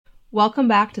Welcome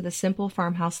back to the Simple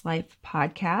Farmhouse Life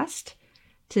podcast.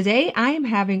 Today I am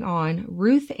having on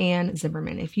RuthAnn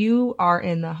Zimmerman. If you are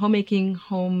in the homemaking,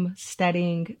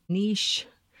 homesteading niche,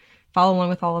 follow along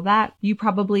with all of that, you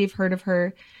probably have heard of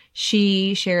her.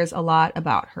 She shares a lot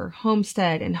about her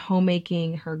homestead and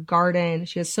homemaking, her garden.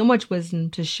 She has so much wisdom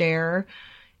to share.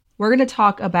 We're going to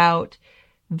talk about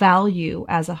value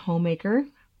as a homemaker,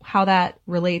 how that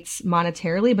relates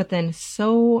monetarily, but then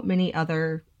so many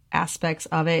other aspects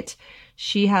of it.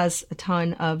 She has a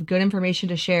ton of good information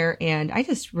to share, and I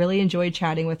just really enjoyed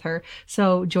chatting with her.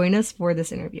 So join us for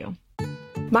this interview.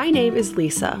 My name is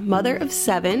Lisa, mother of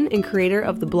 7 and creator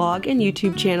of the blog and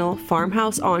YouTube channel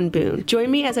Farmhouse on Boone. Join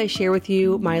me as I share with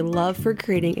you my love for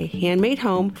creating a handmade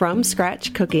home from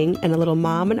scratch cooking and a little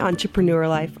mom and entrepreneur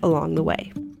life along the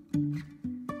way.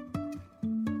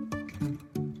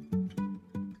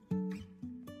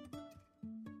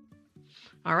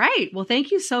 All right. Well, thank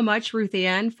you so much,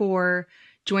 RuthAnn, for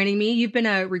joining me. You've been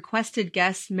a requested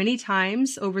guest many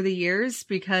times over the years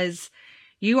because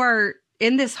you are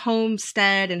in this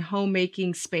homestead and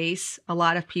homemaking space. A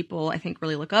lot of people, I think,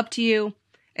 really look up to you.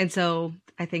 And so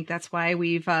I think that's why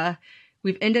we've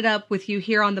ended up with you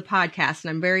here on the podcast, and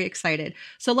I'm very excited.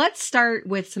 So let's start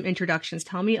with some introductions.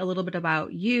 Tell me a little bit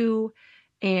about you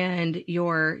and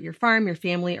your farm, your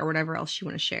family, or whatever else you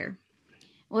want to share.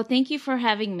 Well, thank you for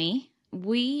having me.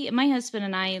 My husband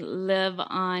and I live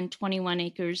on 21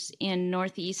 acres in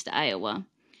northeast Iowa,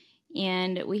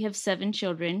 and we have 7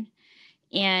 children.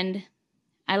 And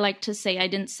I like to say I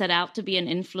didn't set out to be an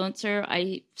influencer.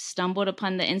 I stumbled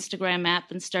upon the Instagram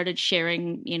app and started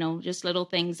sharing, just little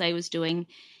things I was doing.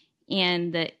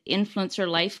 And the influencer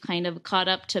life kind of caught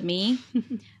up to me.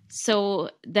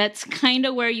 So that's kind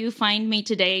of where you find me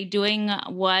today, doing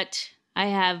what I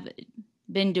have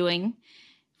been doing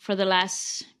for the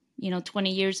last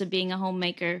 20 years of being a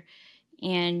homemaker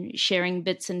and sharing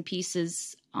bits and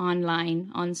pieces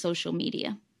online on social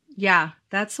media. Yeah,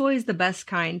 that's always the best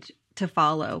kind to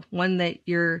follow. One that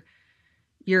you're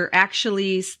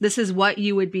actually, this is what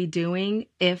you would be doing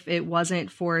if it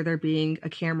wasn't for there being a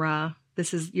camera.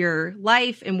 This is your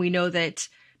life. And we know that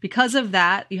because of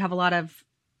that, you have a lot of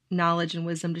knowledge and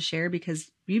wisdom to share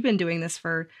because you've been doing this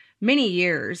for many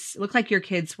years. It looked like your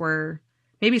kids were,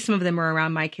 maybe some of them are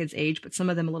around my kids' age, but some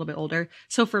of them a little bit older.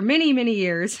 So for many, many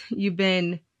years, you've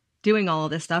been doing all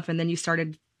of this stuff, and then you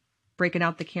started breaking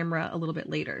out the camera a little bit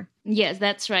later. Yes,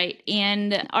 that's right.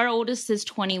 And our oldest is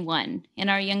 21, and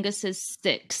our youngest is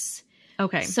 6.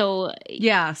 Okay. So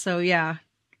yeah.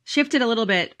 Shifted a little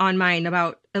bit on mine,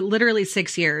 about literally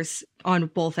 6 years on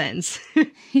both ends.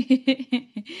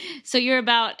 So you're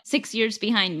about 6 years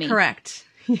behind me. Correct.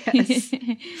 Yes.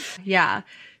 Yeah.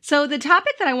 So the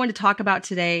topic that I want to talk about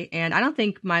today, and I don't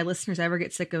think my listeners ever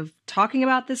get sick of talking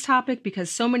about this topic because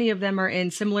so many of them are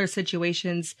in similar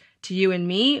situations to you and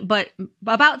me, but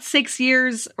about 6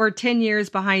 years or 10 years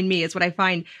behind me is what I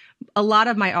find a lot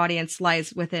of my audience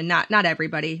lies within. Not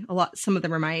everybody, some of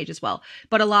them are my age as well,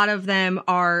 but a lot of them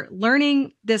are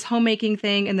learning this homemaking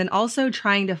thing and then also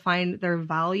trying to find their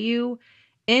value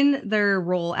in their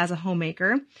role as a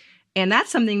homemaker. And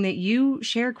that's something that you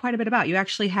share quite a bit about. You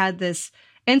actually had this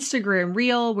Instagram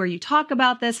reel where you talk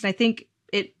about this, and I think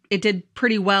it did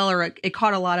pretty well, or it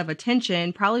caught a lot of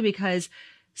attention, probably because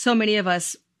so many of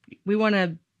us, we want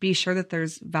to be sure that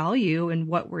there's value in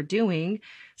what we're doing.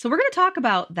 So we're going to talk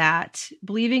about that,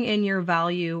 believing in your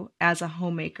value as a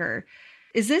homemaker.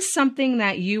 Is this something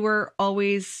that you were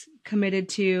always committed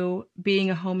to, being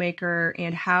a homemaker,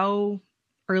 and how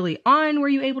early on were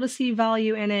you able to see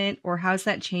value in it, or how's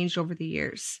that changed over the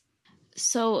years?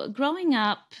 So growing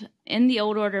up in the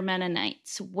Old Order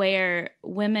Mennonites, where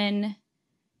women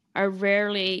are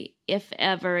rarely, if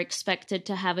ever, expected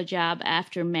to have a job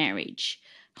after marriage,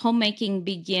 homemaking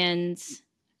begins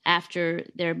after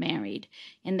they're married,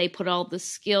 and they put all the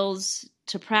skills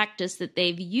to practice that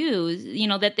they've used,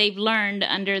 that they've learned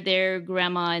under their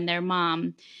grandma and their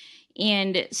mom.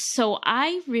 And so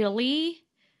I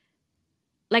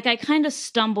kind of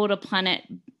stumbled upon it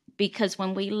because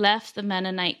when we left the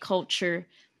Mennonite culture,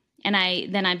 and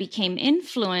I became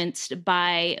influenced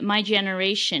by my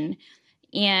generation.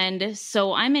 And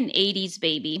so I'm an 80s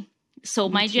baby. So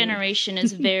my generation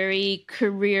is very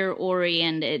career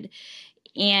oriented.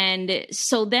 And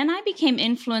so then I became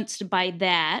influenced by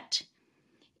that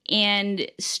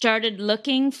and started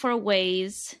looking for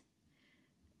ways,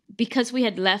 because we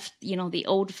had left, the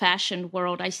old fashioned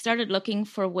world. I started looking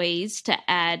for ways to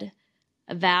add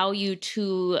value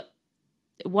to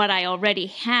what I already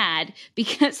had,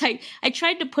 because I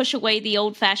tried to push away the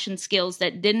old fashioned skills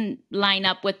that didn't line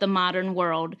up with the modern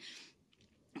world.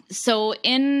 So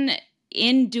in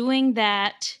doing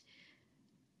that,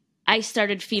 I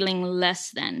started feeling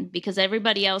less than, because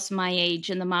everybody else my age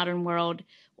in the modern world,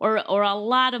 or a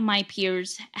lot of my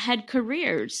peers, had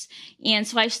careers. And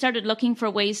so I started looking for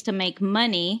ways to make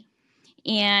money.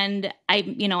 And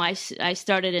I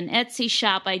started an Etsy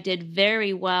shop. I did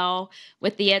very well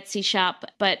with the Etsy shop,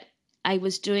 but I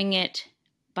was doing it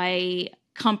by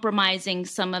compromising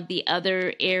some of the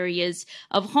other areas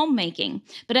of homemaking.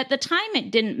 But at the time, it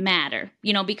didn't matter,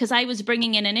 because I was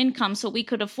bringing in an income, so we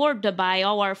could afford to buy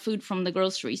all our food from the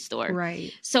grocery store.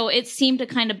 Right. So it seemed to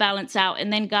kind of balance out.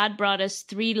 And then God brought us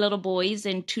 3 little boys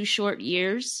in 2 short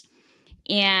years.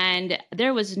 And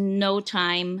there was no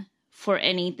time for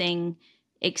anything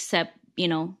except,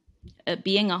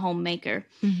 being a homemaker.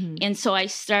 Mm-hmm. And so I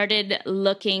started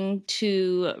looking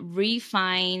to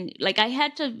refine, I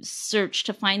had to search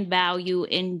to find value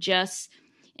in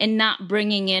not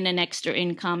bringing in an extra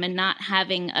income and not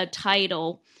having a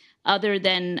title other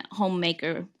than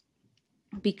homemaker,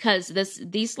 because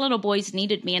these little boys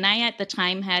needed me. And I, at the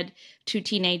time, had 2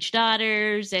 teenage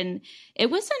daughters, and it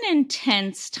was an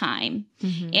intense time.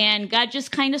 Mm-hmm. And God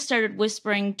just kind of started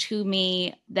whispering to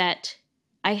me that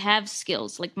I have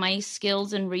skills. My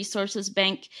skills and resources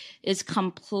bank is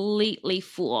completely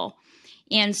full.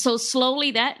 And so slowly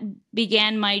that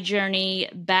began my journey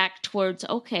back towards,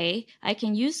 okay, I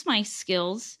can use my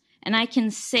skills and I can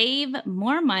save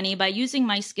more money by using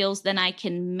my skills than I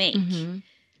can make. Mm-hmm.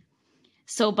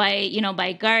 So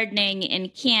by gardening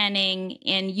and canning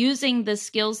and using the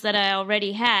skills that I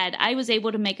already had, I was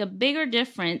able to make a bigger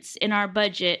difference in our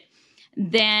budget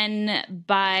than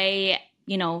by,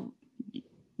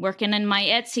 working in my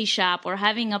Etsy shop or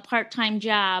having a part-time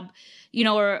job,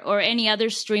 or any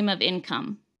other stream of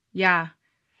income. Yeah.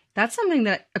 That's something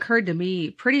that occurred to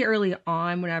me pretty early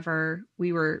on whenever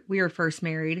we were first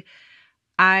married.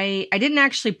 I didn't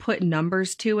actually put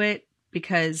numbers to it,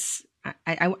 because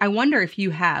I wonder if you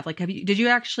have, did you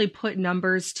actually put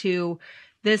numbers to,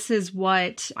 this is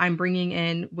what I'm bringing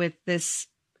in with this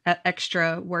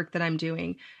extra work that I'm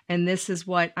doing, and this is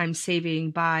what I'm saving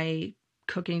by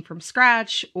cooking from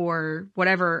scratch, or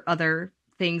whatever other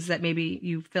things that maybe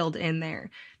you filled in there?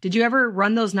 Did you ever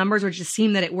run those numbers, or it just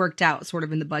seemed that it worked out sort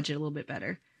of in the budget a little bit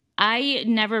better? I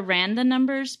never ran the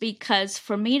numbers, because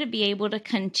for me to be able to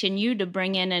continue to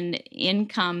bring in an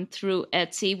income through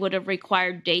Etsy would have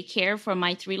required daycare for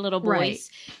my 3 little boys. Right.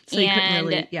 So you couldn't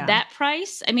really, that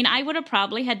price, I would have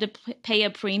probably had to pay a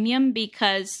premium,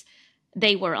 because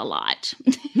they were a lot.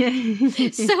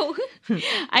 So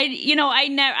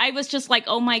I was just like,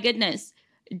 oh my goodness,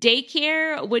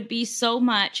 daycare would be so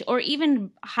much, or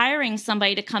even hiring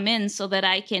somebody to come in so that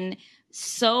I can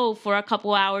sew for a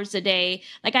couple hours a day.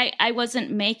 I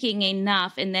wasn't making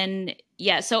enough. And then,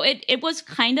 so it was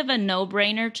kind of a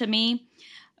no-brainer to me,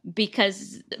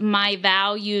 because my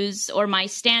values or my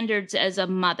standards as a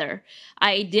mother,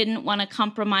 I didn't want to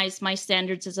compromise my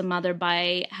standards as a mother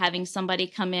by having somebody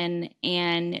come in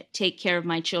and take care of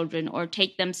my children or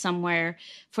take them somewhere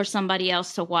for somebody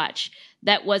else to watch.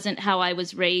 That wasn't how I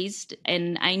was raised,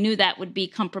 and I knew that would be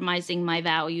compromising my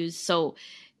values. So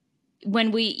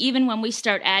when we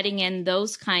start adding in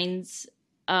those kinds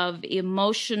of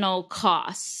emotional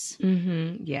costs.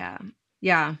 Mm-hmm.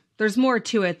 Yeah. There's more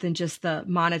to it than just the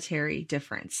monetary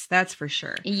difference. That's for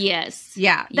sure. Yes.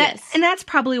 Yeah. Yes. And that's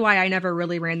probably why I never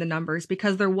really ran the numbers,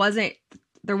 because there wasn't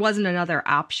another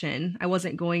option. I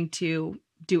wasn't going to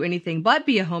do anything but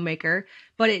be a homemaker,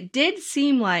 but it did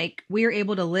seem like we were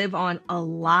able to live on a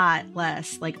lot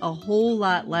less, a whole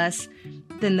lot less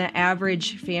than the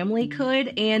average family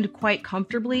could, and quite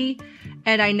comfortably.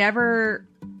 And I never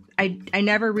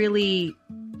really,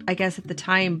 I guess at the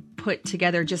time, put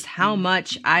together just how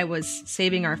much I was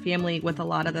saving our family with a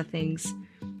lot of the things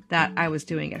that I was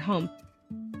doing at home.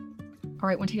 All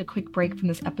right, I want to take a quick break from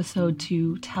this episode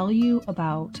to tell you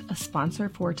about a sponsor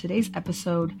for today's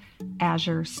episode,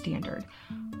 Azure Standard.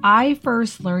 I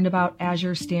first learned about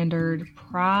Azure Standard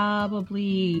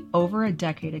probably over a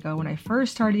decade ago when I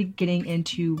first started getting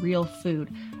into real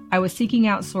food. I was seeking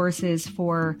out sources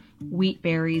for wheat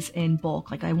berries in bulk.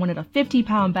 I wanted a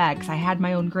 50-pound bag because I had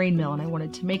my own grain mill and I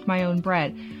wanted to make my own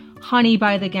bread. Honey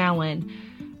by the gallon.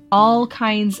 All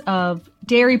kinds of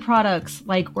dairy products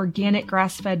like organic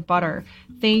grass-fed butter.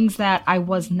 Things that I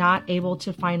was not able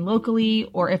to find locally,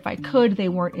 or if I could, they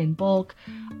weren't in bulk.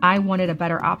 I wanted a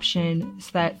better option so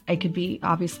that I could be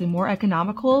obviously more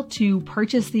economical to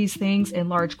purchase these things in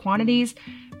large quantities,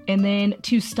 and then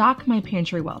to stock my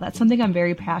pantry well. That's something I'm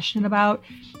very passionate about,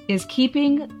 is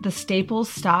keeping the staples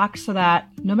stocked so that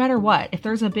no matter what, if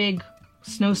there's a big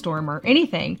snowstorm or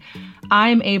anything,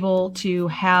 I'm able to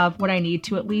have what I need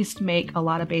to at least make a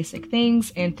lot of basic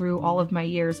things. And through all of my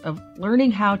years of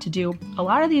learning how to do a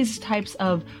lot of these types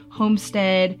of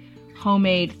homestead,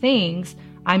 homemade things,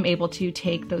 I'm able to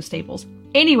take those staples.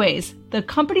 Anyways, the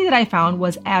company that I found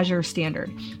was Azure Standard.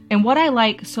 And what I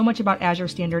like so much about Azure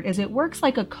Standard is it works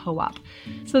like a co-op.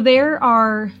 So there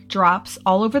are drops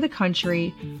all over the country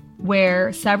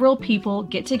where several people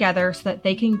get together so that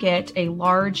they can get a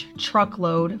large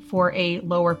truckload for a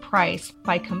lower price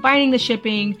by combining the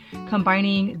shipping,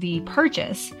 combining the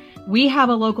purchase. We have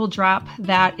a local drop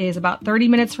that is about 30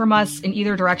 minutes from us in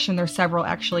either direction. There's several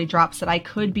actually drops that I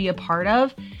could be a part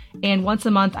of. And once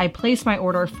a month, I place my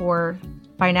order for,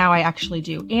 by now I actually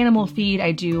do animal feed.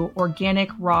 I do organic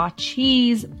raw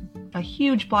cheese, a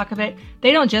huge block of it.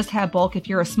 They don't just have bulk. If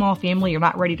you're a small family, you're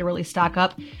not ready to really stock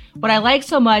up. What I like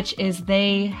so much is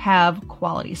they have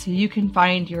quality. So you can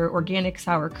find your organic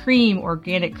sour cream,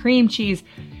 organic cream cheese,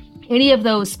 any of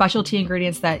those specialty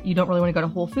ingredients that you don't really want to go to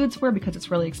Whole Foods for because it's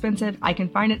really expensive. I can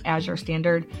find it Azure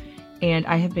Standard, and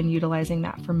I have been utilizing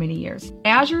that for many years.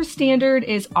 Azure Standard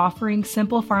is offering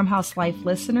Simple Farmhouse Life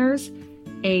listeners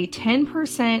a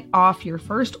 10% off your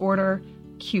first order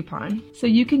coupon. So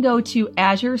you can go to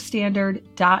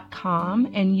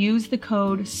azurestandard.com and use the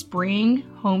code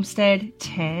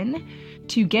SPRINGHOMESTEAD10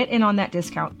 to get in on that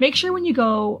discount. Make sure when you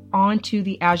go onto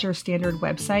the Azure Standard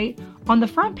website, on the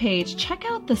front page, check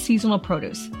out the seasonal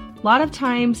produce. A lot of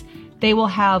times they will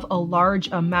have a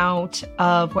large amount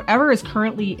of whatever is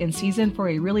currently in season for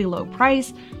a really low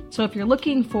price. So if you're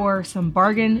looking for some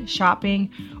bargain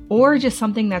shopping or just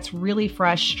something that's really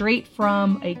fresh, straight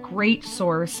from a great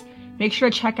source, make sure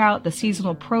to check out the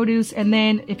seasonal produce. And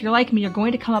then if you're like me, you're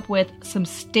going to come up with some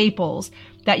staples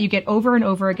that you get over and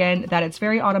over again, that it's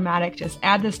very automatic. Just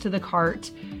add this to the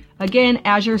cart. Again,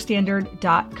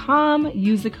 azurestandard.com.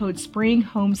 Use the code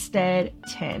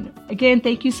SPRINGHOMESTEAD10. Again,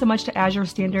 thank you so much to Azure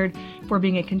Standard for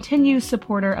being a continued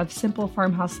supporter of Simple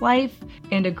Farmhouse Life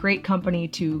and a great company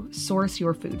to source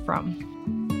your food from.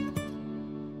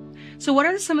 So what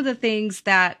are some of the things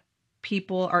that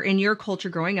people are in your culture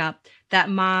growing up that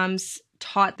moms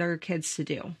taught their kids to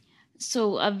do?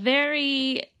 So a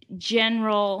very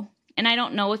general, and I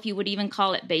don't know if you would even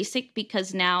call it basic,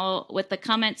 because now with the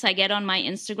comments I get on my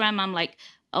Instagram, I'm like,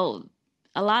 oh,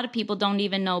 a lot of people don't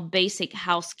even know basic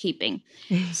housekeeping.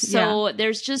 So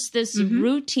there's just this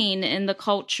routine in the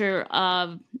culture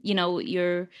of,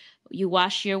 you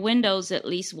wash your windows at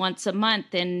least once a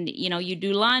month, and, you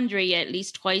do laundry at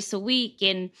least twice a week,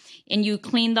 and you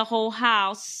clean the whole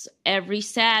house every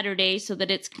Saturday so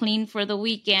that it's clean for the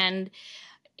weekend.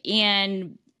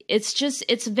 And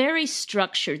it's very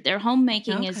structured. Their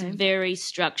homemaking is very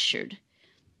structured.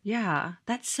 Yeah,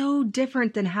 that's so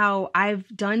different than how I've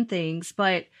done things.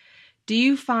 But do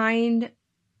you find,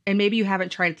 and maybe you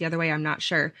haven't tried it the other way, I'm not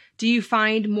sure. Do you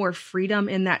find more freedom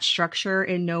in that structure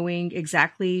in knowing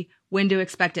exactly when to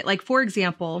expect it? Like, for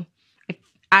example,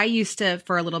 I used to,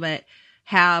 for a little bit,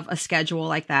 have a schedule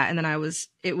like that. And then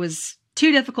it was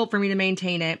too difficult for me to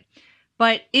maintain it.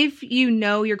 But if you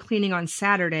know you're cleaning on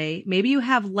Saturday, maybe you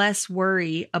have less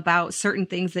worry about certain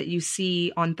things that you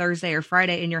see on Thursday or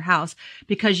Friday in your house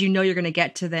because you know you're going to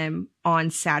get to them on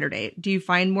Saturday. Do you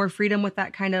find more freedom with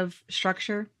that kind of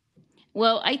structure?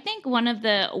 Well, I think one of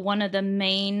the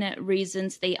main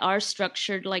reasons they are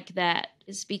structured like that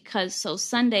is because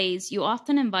Sundays, you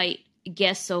often invite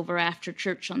guests over after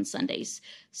church on Sundays.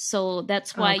 So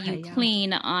that's why you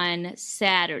clean on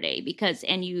Saturday, because,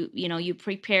 and you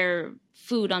prepare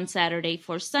food on Saturday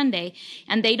for Sunday,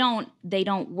 and they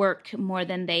don't work more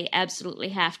than they absolutely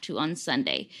have to on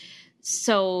Sunday.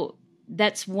 So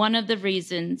that's one of the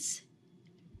reasons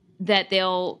that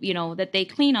that they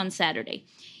clean on Saturday.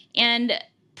 And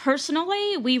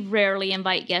personally, we rarely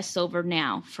invite guests over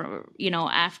now for,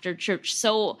 after church.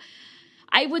 So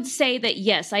I would say that,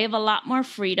 yes, I have a lot more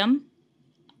freedom,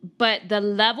 but the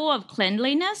level of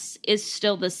cleanliness is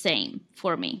still the same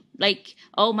for me. Like,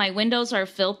 oh, my windows are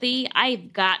filthy,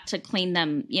 I've got to clean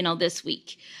them, this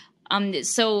week.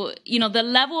 So, the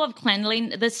level of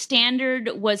cleanliness, the standard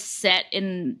was set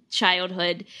in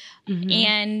childhood,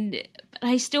 and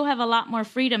I still have a lot more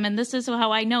freedom. And this is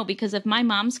how I know, because if my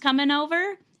mom's coming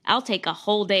over, I'll take a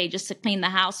whole day just to clean the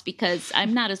house, because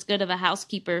I'm not as good of a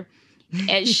housekeeper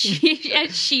as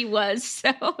she was.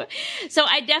 So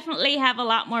I definitely have a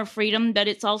lot more freedom, but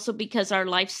it's also because our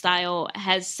lifestyle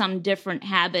has some different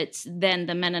habits than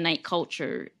the Mennonite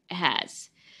culture has.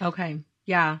 Okay.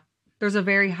 Yeah. There's a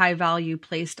very high value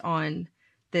placed on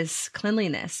this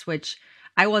cleanliness, which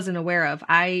I wasn't aware of.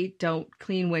 I don't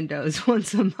clean windows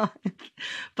once a month,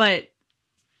 but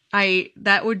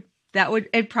that would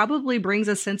it probably brings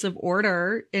a sense of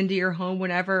order into your home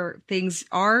whenever things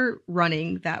are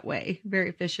running that way very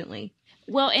efficiently.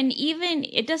 Well, and even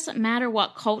it doesn't matter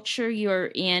what culture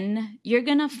you're in, you're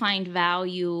going to find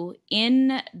value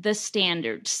in the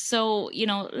standards. So,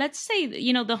 let's say,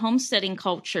 the homesteading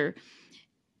culture,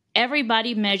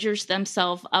 everybody measures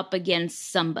themselves up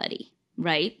against somebody,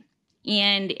 right?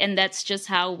 And that's just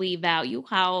how we value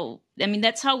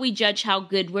that's how we judge how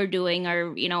good we're doing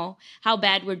or, how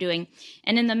bad we're doing.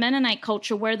 And in the Mennonite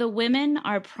culture where the women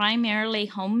are primarily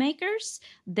homemakers,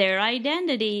 their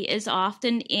identity is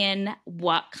often in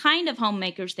what kind of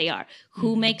homemakers they are,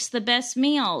 who makes the best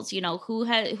meals,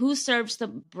 who serves the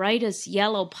brightest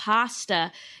yellow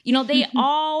pasta. They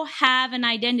all have an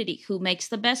identity. Who makes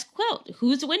the best quilt,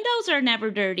 whose windows are never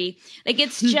dirty. Like,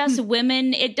 it's just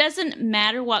women. It doesn't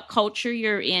matter what culture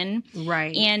you're in.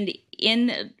 Right. And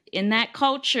in that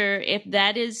culture, if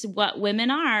that is what women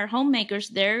are, homemakers,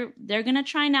 they're going to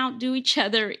try and outdo each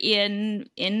other in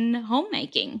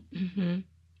homemaking. Mm-hmm.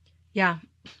 Yeah,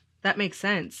 that makes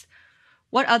sense.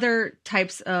 What other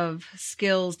types of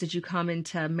skills did you come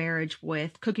into marriage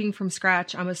with? Cooking from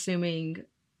scratch, I'm assuming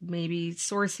maybe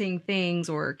sourcing things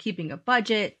or keeping a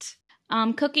budget.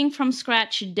 Cooking from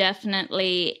scratch,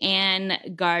 definitely, and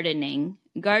gardening.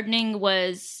 Gardening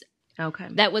was... Okay.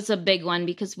 That was a big one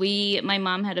because my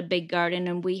mom had a big garden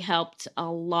and we helped a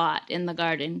lot in the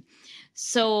garden.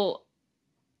 So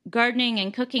gardening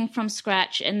and cooking from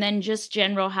scratch, and then just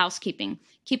general housekeeping.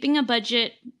 Keeping a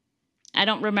budget, I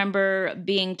don't remember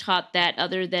being taught that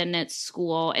other than at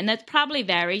school. And that probably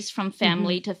varies from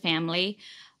family to family.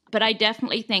 But I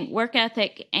definitely think work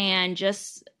ethic and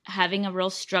just having a real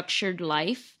structured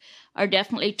life are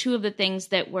definitely two of the things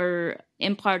that were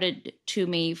imparted to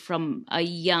me from a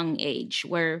young age,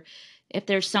 where if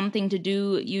there's something to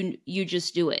do, you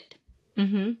just do it.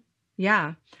 Mm-hmm.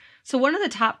 Yeah. So one of the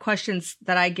top questions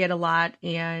that I get a lot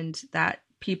and that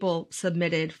people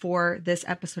submitted for this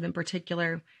episode in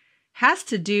particular has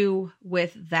to do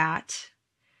with that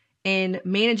and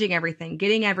managing everything,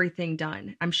 getting everything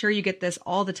done. I'm sure you get this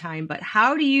all the time, but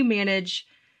how do you manage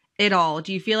it all?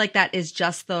 Do you feel like that is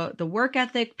just the work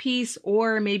ethic piece,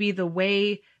 or maybe the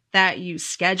way that you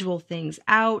schedule things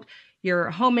out? You're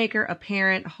a homemaker, a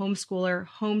parent, a homeschooler,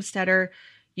 homesteader.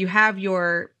 You have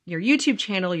your YouTube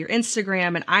channel, your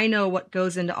Instagram, and I know what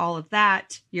goes into all of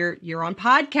that. You're on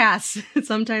podcasts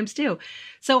sometimes too.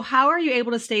 So how are you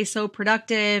able to stay so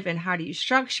productive, and how do you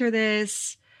structure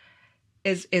this?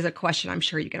 Is a question I'm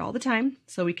sure you get all the time.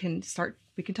 So we can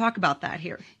talk about that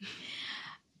here.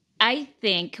 I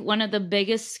think one of the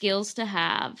biggest skills to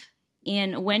have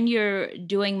when you're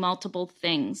doing multiple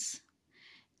things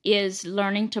is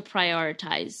learning to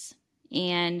prioritize.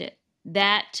 And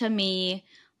that to me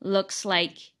looks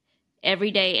like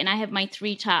every day. And I have my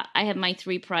three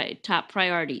top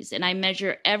priorities, and I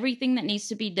measure everything that needs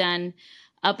to be done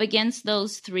up against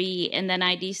those three. And then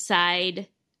I decide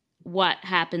what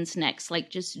happens next, like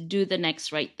just do the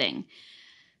next right thing.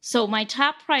 So my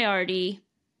top priority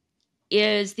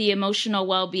is the emotional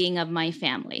well-being of my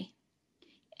family.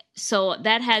 So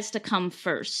that has to come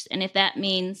first. And if that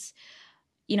means,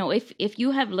 if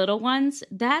you have little ones,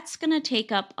 that's going to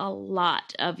take up a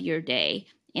lot of your day.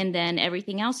 And then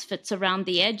everything else fits around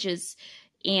the edges,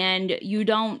 and you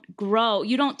don't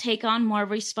take on more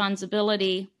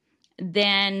responsibility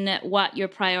than what your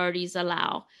priorities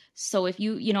allow. So if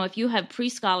you have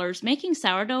pre-scholars, making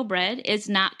sourdough bread is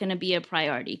not going to be a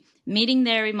priority. Meeting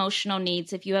their emotional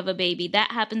needs, if you have a baby,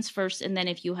 that happens first. And then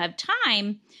if you have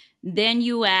time, then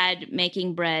you add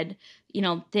making bread,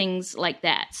 things like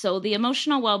that. So the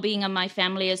emotional well-being of my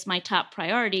family is my top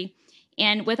priority.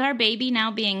 And with our baby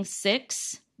now being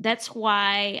 6, that's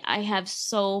why I have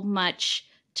so much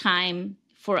time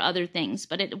for other things.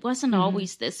 But it wasn't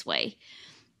always this way.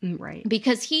 Right.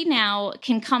 Because he now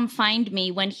can come find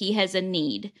me when he has a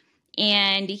need.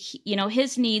 And,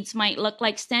 his needs might look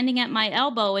like standing at my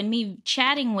elbow and me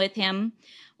chatting with him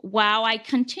while I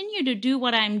continue to do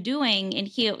what I'm doing. And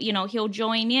he'll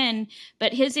join in.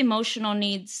 But his emotional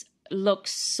needs look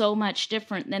so much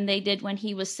different than they did when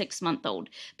he was 6 months old,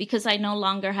 because I no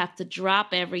longer have to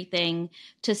drop everything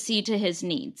to see to his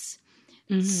needs.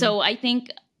 Mm-hmm. So I think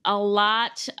a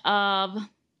lot of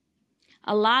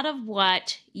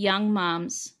what young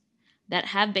moms that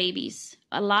have babies,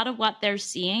 a lot of what they're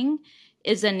seeing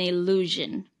is an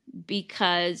illusion,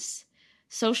 because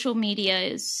social media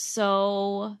it's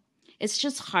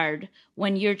just hard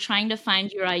when you're trying to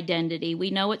find your identity. We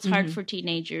know it's hard for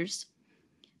teenagers.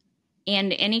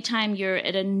 And anytime you're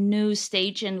at a new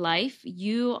stage in life,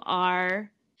 you're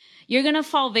going to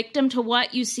fall victim to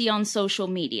what you see on social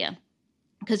media.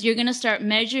 because you're going to start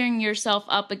measuring yourself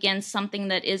up against something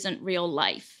that isn't real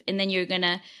life. And then you're going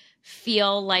to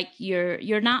feel like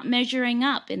you're not measuring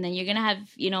up. And then you're going to have,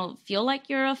 feel like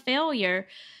you're a failure.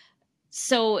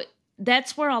 So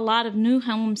that's where a lot of new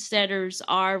homesteaders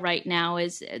are right now,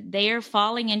 is they are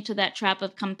falling into that trap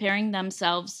of comparing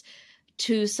themselves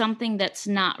to something that's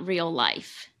not real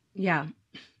life. Yeah.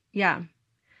 Yeah.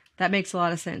 That makes a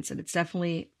lot of sense. And it's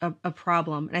definitely a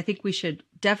problem. And I think we should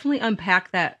definitely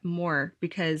unpack that more,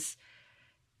 because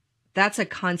that's a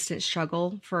constant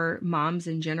struggle for moms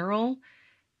in general.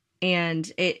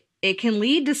 And it can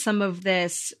lead to some of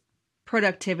this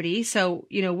productivity. So,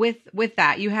 with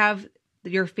that, you have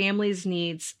your family's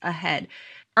needs ahead.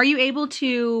 Are you able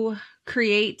to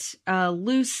create a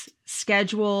loose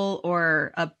schedule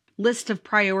or a list of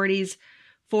priorities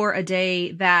for a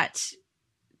day that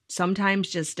sometimes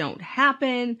just don't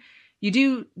happen? You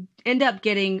do end up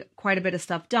getting quite a bit of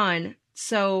stuff done.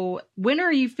 So when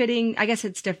are you fitting? I guess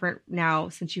it's different now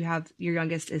since you have your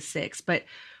youngest is 6, but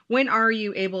when are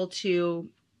you able to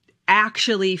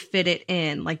actually fit it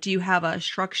in? Like, do you have a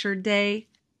structured day?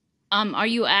 Are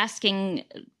you asking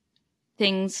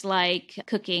things like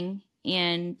cooking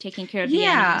and taking care of the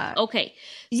animals? Okay.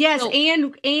 Yes, so,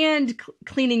 and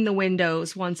cleaning the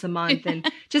windows once a month, and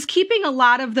just keeping a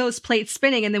lot of those plates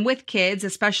spinning. And then with kids,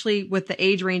 especially with the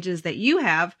age ranges that you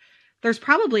have, there's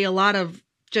probably a lot of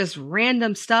just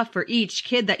random stuff for each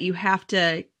kid that you have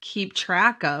to keep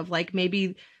track of. Like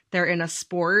maybe they're in a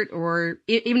sport, or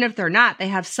even if they're not, they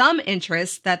have some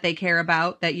interests that they care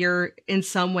about that you're in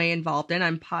some way involved in,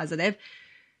 I'm positive.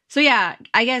 So yeah,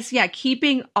 I guess,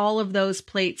 keeping all of those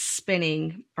plates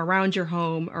spinning around your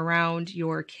home, around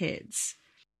your kids.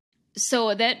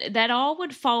 So that all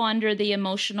would fall under the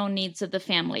emotional needs of the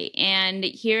family. And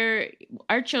here,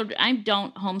 our children, I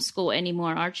don't homeschool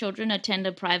anymore. Our children attend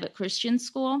a private Christian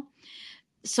school.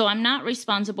 So I'm not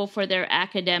responsible for their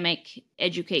academic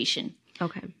education.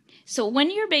 Okay. So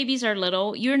when your babies are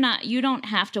little, you don't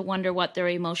have to wonder what their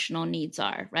emotional needs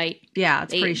are, right? Yeah,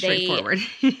 it's pretty straightforward.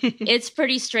 It's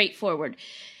pretty straightforward.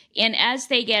 And as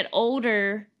they get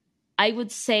older, I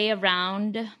would say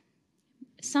around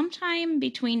sometime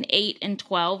between 8 and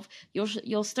 12,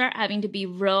 you'll start having to be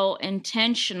real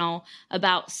intentional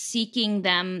about seeking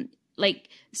them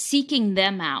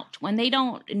out. When they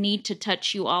don't need to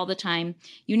touch you all the time,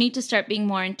 you need to start being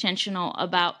more intentional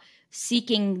about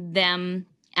seeking them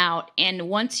out. And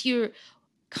once you're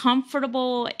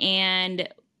comfortable and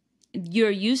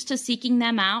you're used to seeking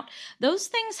them out, those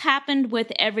things happened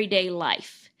with everyday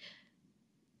life.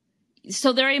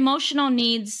 So their emotional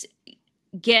needs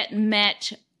get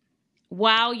met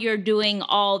while you're doing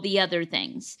all the other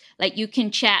things. Like you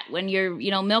can chat when you're,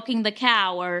 milking the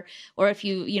cow, or if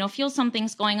you, feel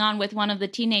something's going on with one of the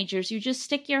teenagers, you just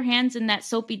stick your hands in that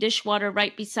soapy dishwater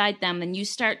right beside them and you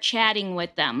start chatting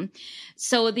with them.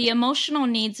 So the emotional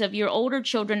needs of your older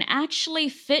children actually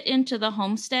fit into the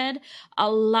homestead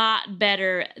a lot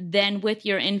better than with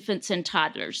your infants and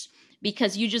toddlers,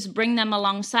 because you just bring them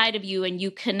alongside of you and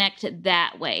you connect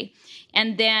that way.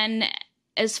 And then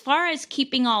as far as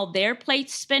keeping all their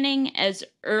plates spinning as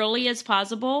early as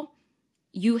possible,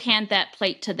 you hand that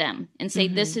plate to them and say,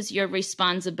 This is your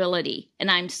responsibility. And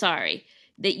I'm sorry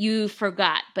that you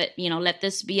forgot, but let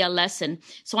this be a lesson.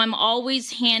 So I'm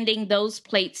always handing those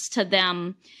plates to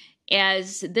them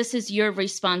as this is your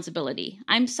responsibility.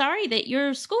 I'm sorry that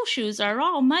your school shoes are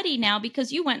all muddy now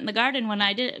because you went in the garden when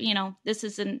I did, this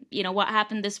isn't, what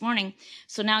happened this morning.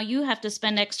 So now you have to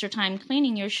spend extra time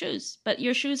cleaning your shoes, but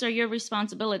your shoes are your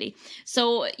responsibility.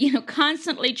 So,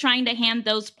 constantly trying to hand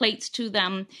those plates to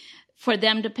them for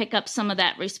them to pick up some of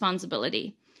that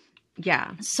responsibility.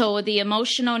 Yeah. So the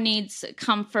emotional needs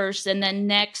come first. And then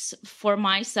next for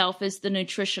myself is the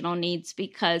nutritional needs,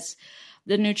 because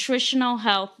the nutritional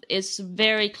health is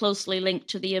very closely linked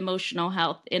to the emotional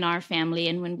health in our family.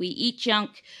 And when we eat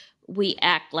junk, we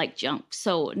act like junk.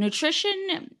 So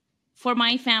nutrition for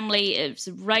my family is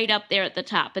right up there at the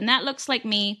top. And that looks like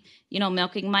me,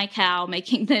 milking my cow,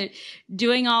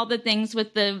 doing all the things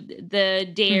with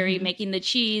the dairy, making the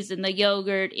cheese and the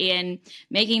yogurt, and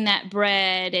making that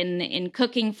bread and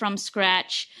cooking from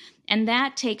scratch. And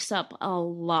that takes up a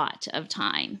lot of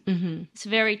time. It's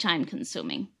very time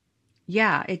consuming.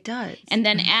 Yeah, it does. And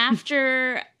then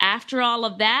after all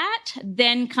of that,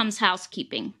 then comes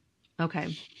housekeeping.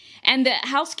 Okay. And the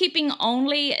housekeeping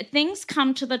only, things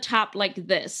come to the top like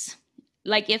this.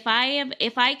 Like if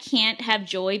I can't have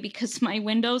joy because my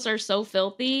windows are so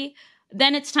filthy,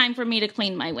 then it's time for me to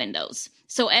clean my windows.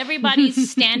 So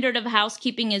everybody's standard of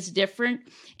housekeeping is different.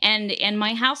 And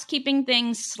my housekeeping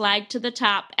things slide to the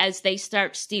top as they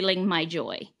start stealing my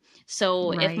joy.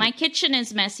 So if my Right. kitchen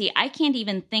is messy, I can't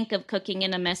even think of cooking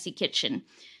in a messy kitchen.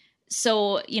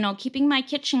 So, keeping my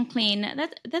kitchen clean,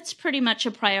 that's pretty much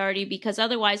a priority, because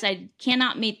otherwise I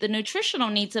cannot meet the nutritional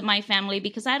needs of my family,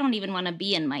 because I don't even want to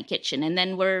be in my kitchen. And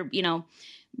then we're,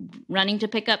 running to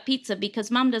pick up pizza because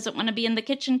mom doesn't want to be in the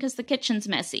kitchen because the kitchen's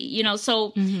messy,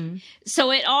 so Mm-hmm. so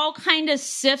it all kind of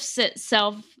sifts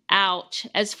itself out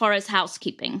as far as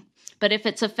housekeeping. But if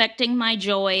it's affecting my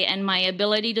joy and my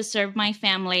ability to serve my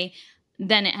family,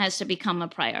 then it has to become a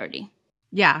priority.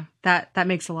 Yeah, that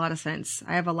makes a lot of sense.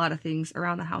 I have a lot of things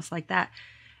around the house like that.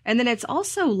 And then it's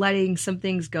also letting some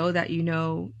things go that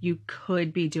you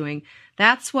could be doing.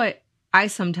 That's what I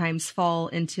sometimes fall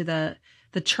into the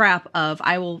trap of.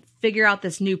 I will figure out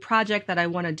this new project that I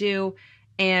want to do,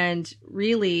 and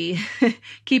really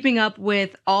keeping up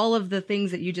with all of the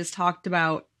things that you just talked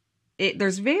about.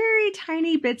 There's very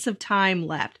tiny bits of time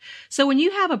left. So when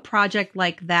you have a project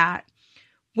like that,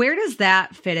 where does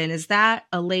that fit in? Is that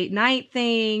a late night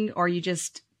thing, or are you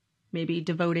just maybe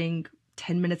devoting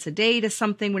 10 minutes a day to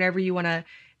something whenever you want to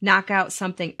knock out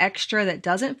something extra that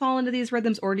doesn't fall into these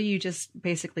rhythms, or do you just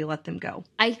basically let them go?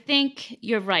 I think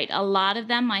you're right. A lot of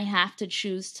them I have to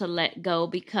choose to let go,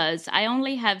 because I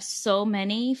only have so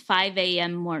many 5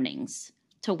 a.m. mornings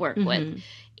to work with.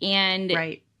 Mm-hmm. And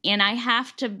Right. and I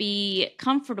have to be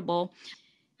comfortable.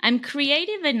 I'm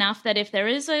creative enough that if there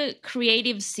is a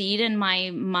creative seed in my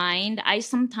mind, I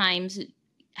sometimes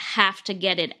have to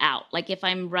get it out. Like if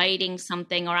I'm writing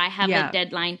something or I have Yeah. a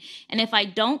deadline, and if I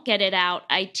don't get it out,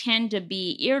 I tend to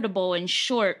be irritable and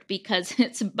short because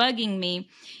it's bugging me.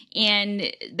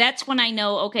 And that's when I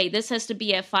know, okay, this has to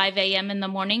be a 5 a.m. in the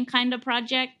morning kind of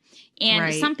project. And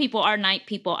Right. some people are night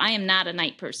people. I am not a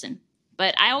night person,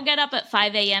 but I'll get up at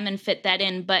 5 a.m. and fit that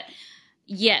in. But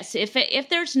yes, if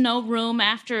there's no room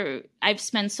after I've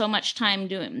spent so much time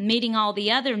meeting all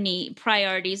the other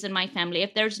priorities in my family,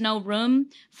 if there's no room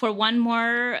for one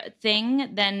more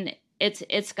thing, then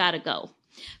it's got to go.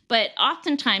 But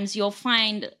oftentimes you'll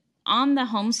find on the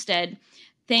homestead,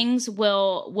 things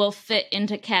will fit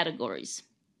into categories.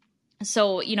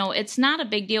 So, it's not a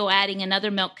big deal adding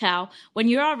another milk cow when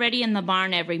you're already in the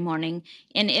barn every morning,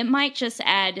 and it might just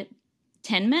add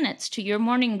 10 minutes to your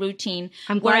morning routine.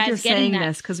 I'm glad you're saying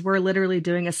this, because we're literally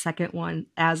doing a second one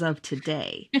as of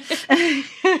today.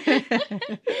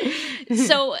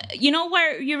 So,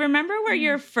 where you remember where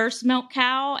your first milk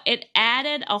cow, it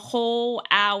added a whole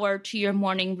hour to your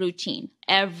morning routine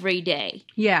every day.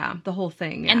 Yeah, the whole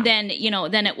thing. Yeah. And then,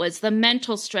 then it was the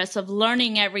mental stress of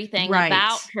learning everything Right.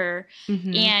 about her.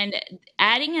 Mm-hmm. And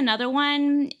adding another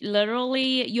one,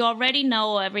 literally, you already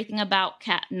know everything about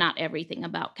not everything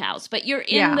about cows, but you're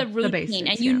in the routine, basics,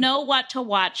 and you know what to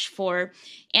watch for.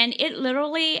 And it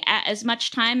literally, as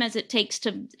much time as it takes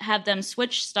to have them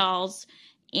switch stalls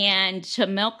and to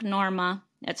milk Norma,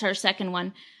 that's our second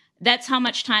one, that's how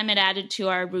much time it added to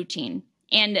our routine.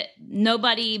 And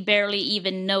nobody barely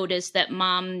even noticed that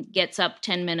mom gets up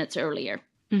 10 minutes earlier.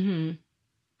 Mm-hmm.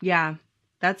 Yeah,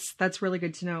 that's really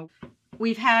good to know.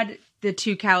 We've had the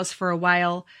 2 cows for a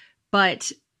while,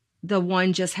 but the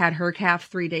one just had her calf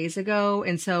 3 days ago.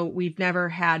 And so we've never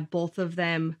had both of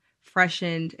them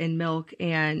freshened in milk.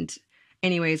 And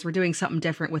anyways, we're doing something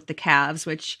different with the calves,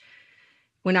 which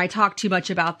when I talk too much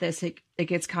about this, it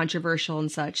gets controversial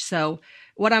and such. So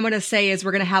what I'm going to say is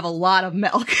we're going to have a lot of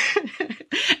milk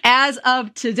as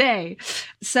of today.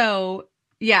 So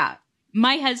yeah.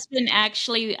 My husband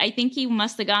actually, I think he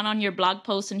must have gone on your blog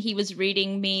post and he was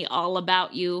reading me all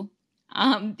about you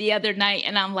the other night.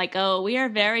 And I'm like, oh, we are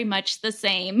very much the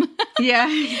same. Yeah.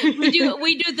 we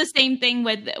do the same thing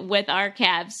with our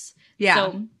calves. Yeah.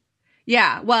 So.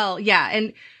 Yeah. Well, yeah.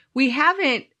 And we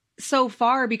haven't so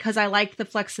far because I like the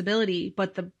flexibility.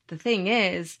 But the thing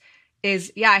is,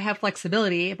 yeah, I have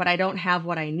flexibility, but I don't have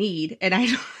what I need. And I,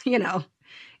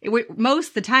 most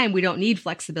of the time we don't need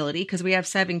flexibility because we have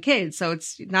 7 kids. So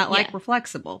it's not like we're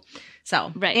flexible.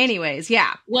 So right. Anyways,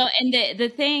 yeah. Well, and the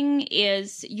thing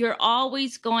is, you're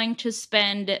always going to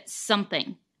spend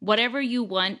something. Whatever you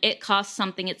want, it costs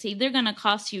something. It's either going to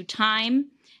cost you time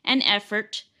and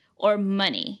effort or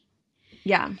money.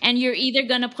 Yeah. And you're either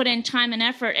going to put in time and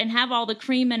effort and have all the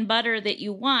cream and butter that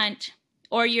you want,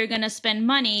 or you're going to spend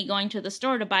money going to the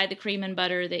store to buy the cream and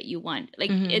butter that you want.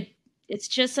 Like it's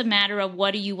just a matter of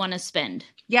what do you want to spend.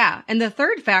 Yeah. And the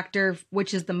third factor,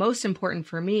 which is the most important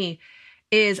for me,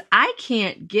 is I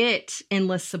can't get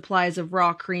endless supplies of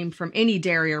raw cream from any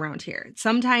dairy around here.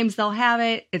 Sometimes they'll have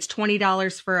it. It's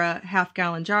 $20 for a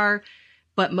half-gallon jar.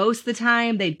 But most of the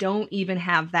time, they don't even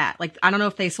have that. Like, I don't know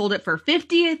if they sold it for $50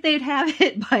 if they'd have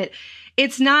it, but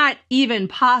it's not even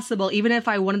possible. Even if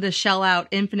I wanted to shell out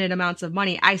infinite amounts of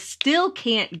money, I still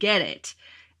can't get it.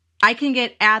 I can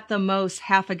get at the most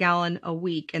half a gallon a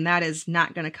week, and that is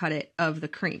not going to cut it of the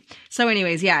cream. So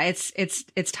anyways, yeah, it's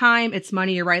time, it's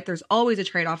money. You're right. There's always a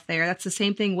trade-off there. That's the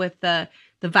same thing with the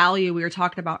value we were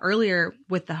talking about earlier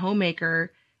with the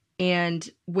Homemaker. And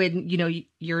when,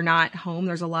 you're not home,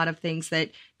 there's a lot of things that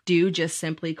do just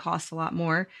simply cost a lot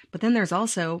more. But then there's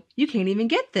also, you can't even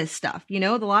get this stuff. A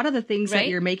lot of the things that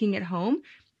you're making at home,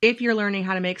 if you're learning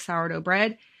how to make sourdough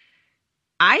bread,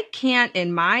 I can't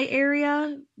in my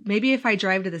area. Maybe if I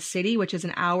drive to the city, which is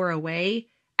an hour away,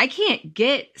 I can't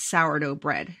get sourdough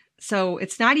bread. So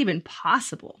it's not even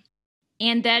possible.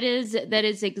 And that is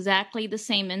exactly the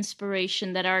same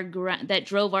inspiration that that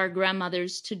drove our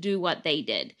grandmothers to do what they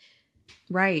did.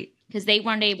 Right. Because they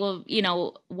weren't able,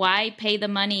 why pay the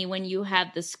money when you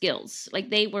have the skills? Like,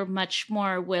 they were much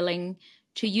more willing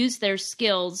to use their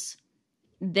skills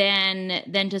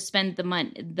than to spend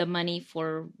the money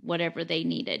for whatever they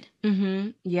needed.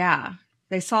 Mm-hmm. Yeah.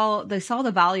 They saw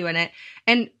the value in it.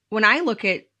 And when I look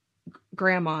at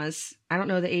grandmas, I don't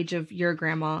know the age of your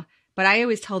grandma, but I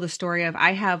always tell the story of,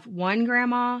 I have one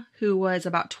grandma who was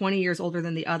about 20 years older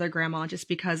than the other grandma, just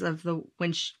because of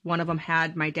when one of them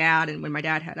had my dad and when my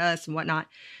dad had us and whatnot,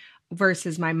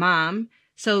 versus my mom.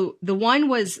 So the one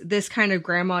was this kind of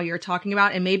grandma you're talking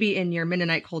about, and maybe in your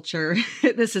Mennonite culture,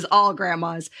 this is all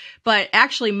grandmas. But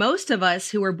actually, most of us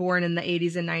who were born in the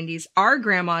 80s and 90s, our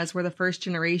grandmas were the first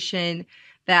generation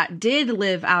that did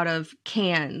live out of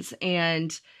cans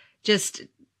and just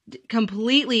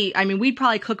completely. I mean, we'd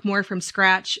probably cook more from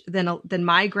scratch than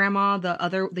my grandma,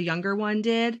 the younger one,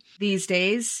 did these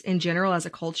days in general as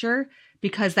a culture,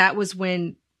 because that was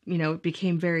when it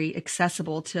became very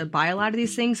accessible to buy a lot of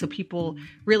these things. So people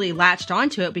really latched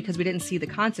onto it because we didn't see the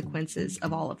consequences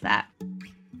of all of that.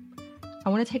 I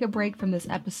want to take a break from this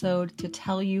episode to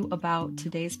tell you about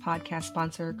today's podcast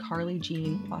sponsor, Carly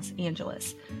Jean Los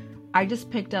Angeles. I just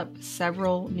picked up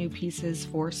several new pieces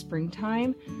for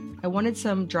springtime. I wanted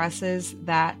some dresses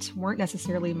that weren't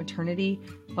necessarily maternity,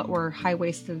 but were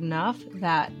high-waisted enough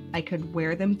that I could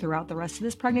wear them throughout the rest of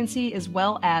this pregnancy, as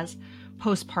well as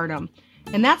postpartum.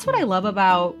 And that's what I love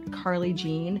about Carly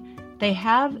Jean. They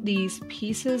have these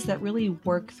pieces that really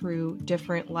work through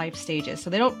different life stages. So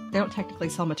they don't technically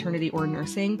sell maternity or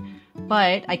nursing,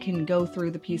 but I can go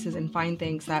through the pieces and find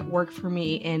things that work for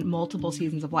me in multiple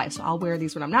seasons of life. So I'll wear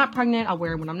these when I'm not pregnant, I'll wear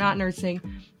them when I'm not nursing,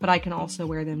 but I can also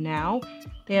wear them now.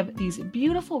 They have these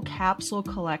beautiful capsule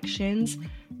collections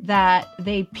that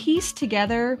they piece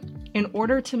together in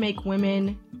order to make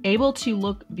women able to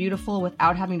look beautiful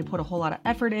without having to put a whole lot of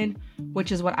effort in,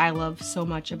 which is what I love so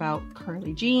much about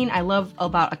Carly Jean. I love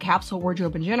about a capsule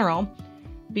wardrobe in general,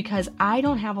 because I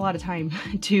don't have a lot of time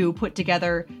to put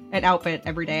together an outfit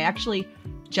every day. I actually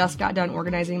just got done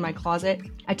organizing my closet.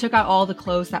 I took out all the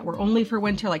clothes that were only for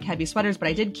winter, like heavy sweaters, but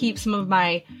I did keep some of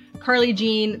my Carly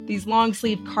Jean, these long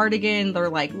sleeve cardigan. They're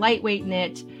like lightweight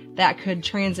knit that could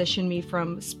transition me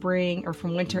from spring or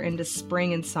from winter into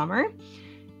spring and summer.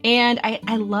 And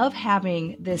I love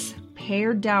having this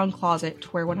pared down closet to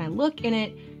where when I look in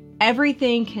it,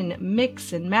 everything can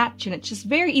mix and match, and it's just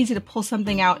very easy to pull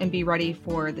something out and be ready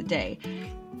for the day.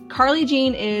 Carly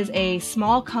Jean is a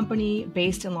small company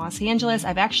based in Los Angeles.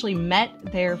 I've actually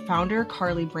met their founder,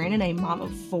 Carly Brandon, a mom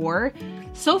of 4.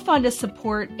 So fun to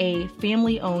support a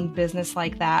family-owned business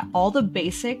like that. All the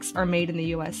basics are made in the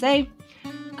USA.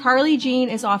 Carly Jean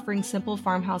is offering Simple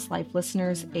Farmhouse Life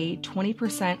listeners a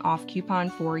 20% off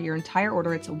coupon for your entire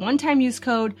order. It's a one-time use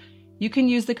code. You can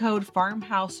use the code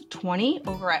FARMHOUSE20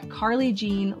 over at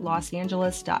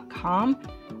carlyjeanlosangeles.com.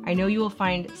 I know you will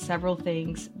find several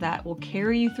things that will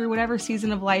carry you through whatever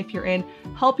season of life you're in,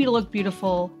 help you to look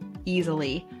beautiful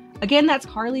easily. Again, that's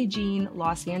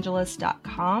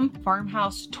carlyjeanlosangeles.com,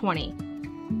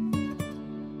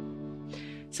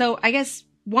 FARMHOUSE20. So I guess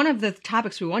one of the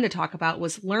topics we wanted to talk about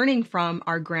was learning from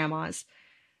our grandmas.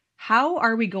 How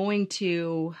are we going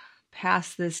to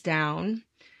pass this down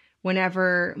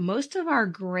whenever most of our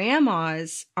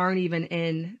grandmas aren't even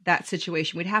in that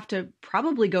situation? We'd have to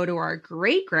probably go to our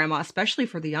great grandma, especially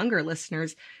for the younger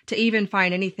listeners, to even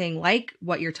find anything like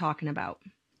what you're talking about.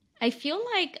 I feel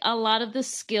like a lot of the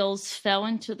skills fell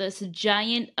into this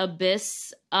giant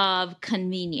abyss of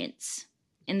convenience.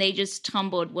 And they just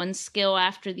tumbled one skill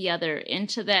after the other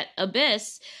into that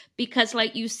abyss because,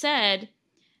 like you said,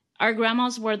 our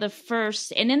grandmas were the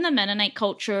first. And in the Mennonite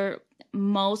culture,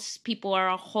 most people are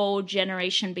a whole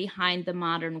generation behind the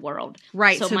modern world.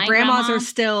 Right. So grandmas are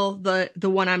still the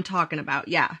one I'm talking about.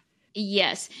 Yeah.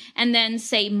 Yes. And then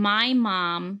say my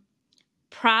mom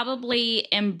probably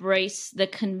embrace the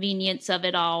convenience of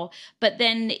it all. But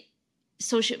then,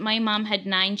 my mom had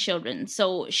 9 children.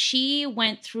 So she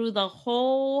went through the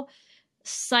whole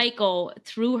cycle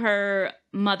through her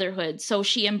motherhood. So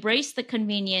she embraced the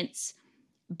convenience.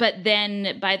 But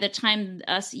then by the time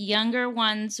us younger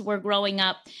ones were growing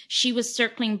up, she was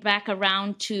circling back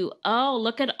around to, oh,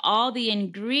 look at all the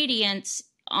ingredients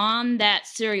on that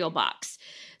cereal box.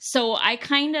 So I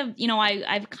kind of,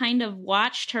 I've kind of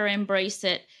watched her embrace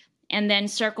it and then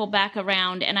circle back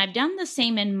around. And I've done the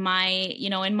same in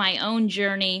my own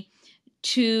journey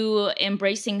to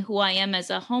embracing who I am as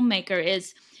a homemaker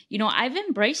is, I've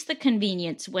embraced the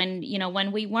convenience when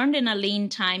we weren't in a lean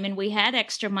time and we had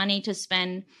extra money to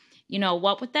spend,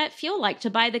 what would that feel like to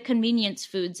buy the convenience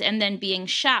foods and then being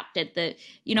shocked at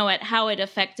at how it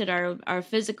affected our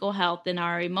physical health and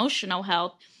our emotional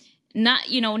health, not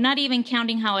even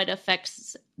counting how it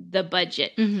affects the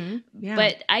budget. Mm-hmm. Yeah.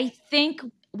 But I think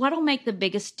what'll make the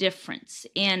biggest difference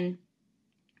in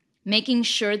making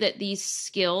sure that these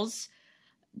skills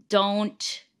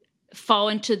don't fall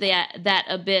into that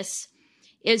abyss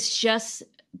is just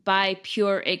by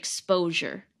pure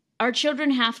exposure. Our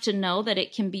children have to know that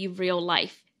it can be real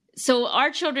life. So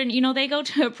our children, they go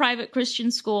to a private Christian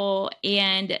school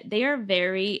and they are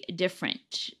very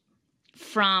different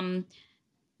from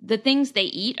the things they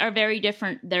eat are very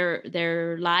different.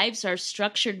 Their lives are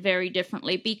structured very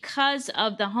differently because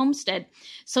of the homestead.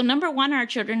 So number one, our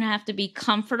children have to be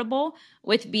comfortable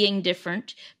with being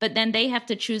different, but then they have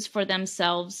to choose for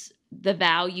themselves the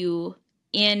value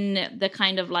in the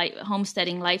kind of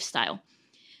homesteading lifestyle.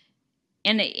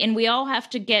 And we all have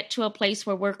to get to a place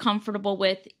where we're comfortable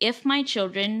with, if my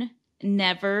children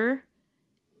never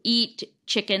eat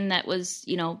chicken that was,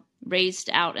 raised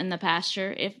out in the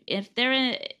pasture, if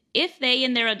they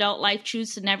in their adult life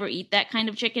choose to never eat that kind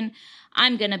of chicken,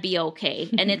 I'm going to be okay.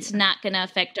 And it's not going to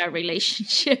affect our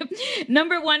relationship.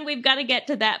 Number one, we've got to get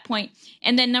to that point.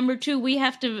 And then number two, we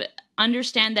have to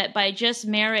understand that by just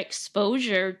mere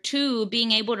exposure to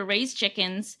being able to raise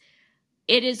chickens,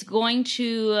 it is going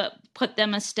to put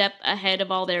them a step ahead of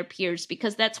all their peers,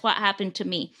 because that's what happened to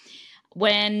me.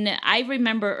 When I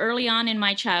remember early on in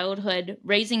my childhood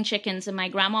raising chickens, and my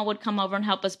grandma would come over and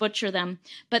help us butcher them.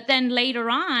 But then later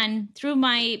on, through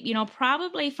my,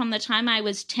 probably from the time I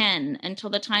was 10 until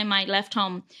the time I left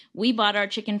home, we bought our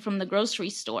chicken from the grocery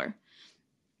store.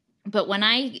 But when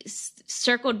I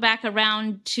circled back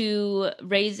around to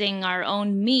raising our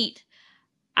own meat,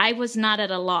 I was not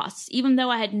at a loss. Even though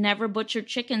I had never butchered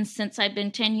chickens since I'd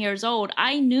been 10 years old,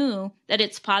 I knew that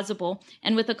it's possible.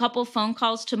 And with a couple phone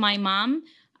calls to my mom,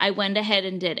 I went ahead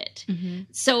and did it. Mm-hmm.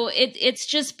 So it's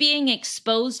just being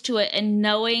exposed to it and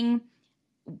knowing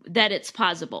that it's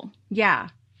possible. Yeah.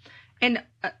 And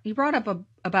you brought up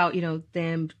about,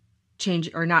 them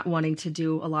change or not wanting to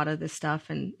do a lot of this stuff.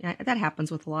 And that happens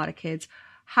with a lot of kids.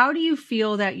 How do you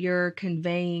feel that you're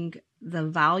conveying the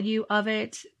value of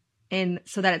it, and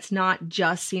so that it's not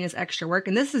just seen as extra work?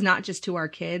 And this is not just to our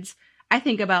kids. I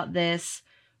think about this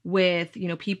with,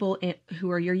 people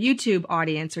who are your YouTube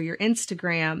audience or your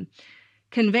Instagram,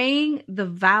 conveying the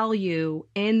value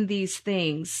in these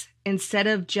things instead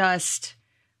of just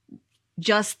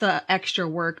the extra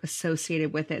work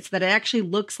associated with it, so that it actually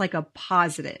looks like a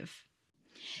positive.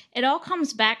 It all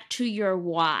comes back to your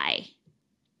why.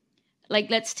 Like,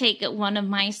 let's take one of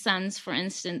my sons, for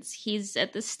instance. He's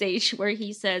at the stage where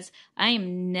he says, I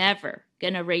am never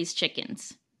going to raise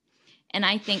chickens. And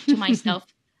I think to myself,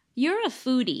 you're a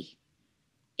foodie.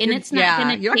 And it's not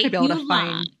going to take you long. You're not going to be able to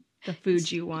find the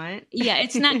food you want. Yeah,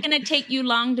 it's not going to take you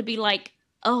long to be like,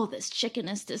 oh, this chicken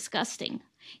is disgusting.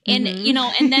 And,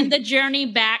 Mm-hmm. and then the journey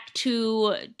back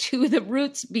to the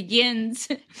roots begins.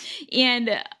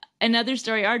 And another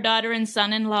story, our daughter and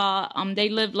son-in-law, they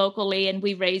live locally, and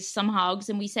we raised some hogs,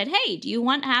 and we said, hey, do you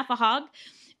want half a hog?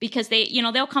 Because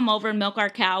they'll come over and milk our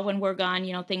cow when we're gone,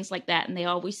 things like that. And they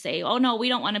always say, oh no, we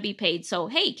don't want to be paid. So,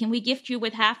 hey, can we gift you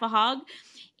with half a hog?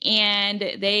 And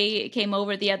they came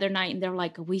over the other night and they're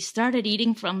like, we started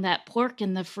eating from that pork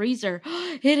in the freezer.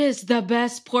 It is the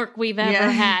best pork we've ever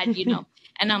had,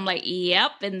 And I'm like,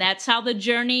 yep. And that's how the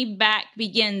journey back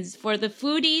begins. For the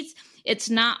foodies, it's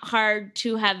not hard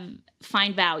to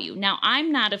find value. Now,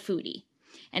 I'm not a foodie,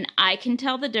 and I can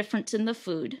tell the difference in the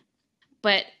food,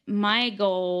 but my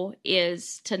goal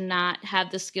is to not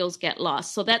have the skills get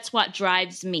lost. So that's what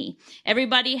drives me.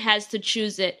 Everybody has to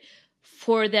choose it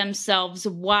for themselves,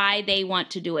 why they want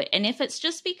to do it. And if it's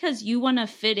just because you want to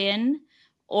fit in,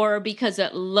 or because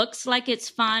it looks like it's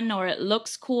fun or it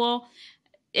looks cool,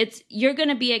 you're going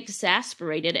to be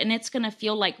exasperated and it's going to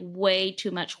feel like way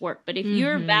too much work. But if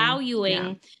you're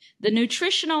valuing the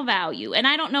nutritional value, and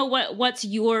I don't know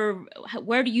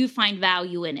where do you find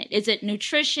value in it? Is it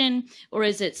nutrition or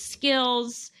is it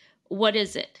skills? What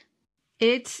is it?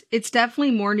 It's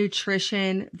definitely more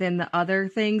nutrition than the other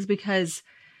things, because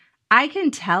I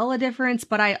can tell a difference,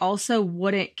 but I also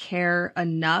wouldn't care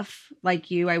enough,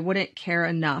 like you. I wouldn't care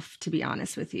enough, to be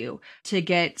honest with you, to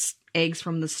get eggs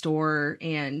from the store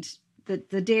and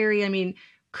the dairy. I mean,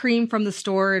 cream from the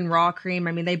store and raw cream.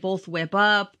 I mean, they both whip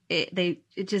up. It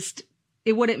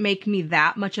wouldn't make me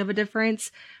that much of a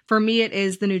difference. For me, it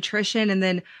is the nutrition. And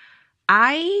then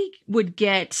I would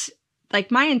get, like,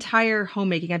 my entire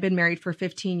homemaking. I've been married for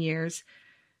 15 years.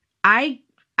 I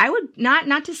would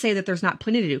not to say that there's not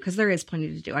plenty to do, because there is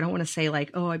plenty to do. I don't want to say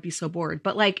like, oh, I'd be so bored.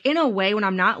 But like, in a way, when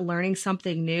I'm not learning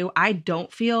something new, I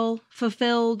don't feel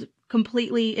fulfilled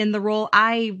completely in the role.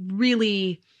 I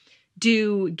really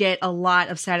do get a lot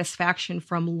of satisfaction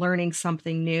from learning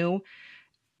something new.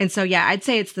 And so, yeah, I'd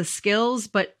say it's the skills,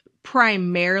 but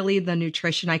primarily the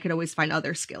nutrition. I could always find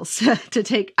other skills to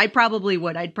take. I probably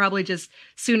would. I'd probably just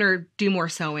sooner do more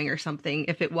sewing or something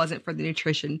if it wasn't for the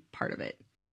nutrition part of it.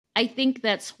 I think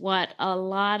that's what a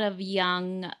lot of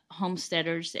young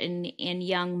homesteaders and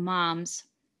young moms,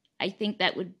 I think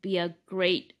that would be a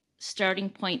great starting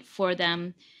point for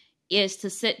them, is to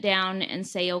sit down and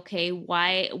say, okay,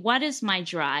 what is my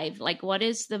drive? Like, what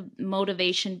is the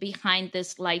motivation behind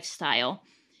this lifestyle?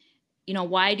 You know,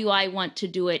 why do I want to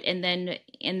do it? And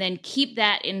then keep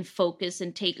that in focus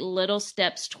and take little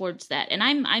steps towards that. And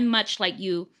I'm much like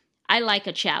you. I like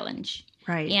a challenge.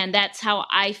 Right. And that's how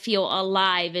I feel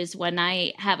alive, is when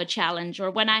I have a challenge, or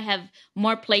when I have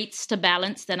more plates to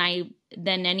balance than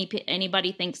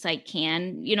anybody thinks I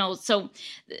can, you know. So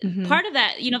part of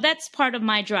that, you know, that's part of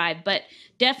my drive. But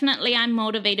definitely I'm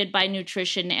motivated by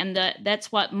nutrition, and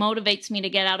that's what motivates me to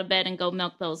get out of bed and go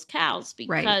milk those cows,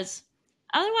 because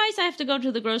otherwise I have to go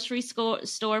to the grocery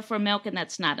store for milk, and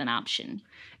that's not an option.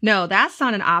 No, that's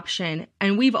not an option.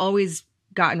 And we've always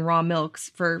gotten raw milks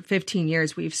for 15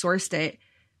 years. We've sourced it,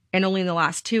 and only in the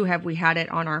last 2 have we had it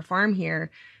on our farm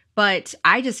here. But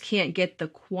I just can't get the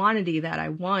quantity that I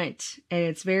want. And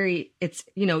it's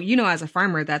you know, as a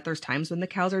farmer, that there's times when the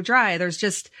cows are dry.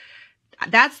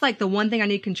 That's like the one thing I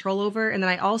need control over. And then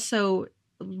I also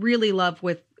really love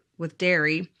with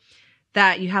dairy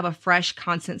that you have a fresh,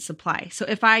 constant supply. So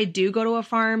if I do go to a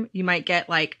farm, you might get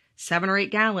like 7 or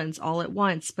 8 gallons all at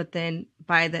once. But then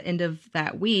by the end of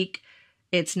that week,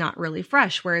 it's not really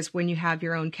fresh. Whereas when you have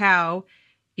your own cow,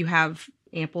 you have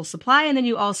ample supply, and then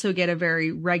you also get a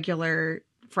very regular,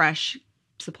 fresh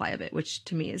supply of it, which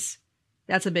to me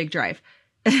that's a big drive.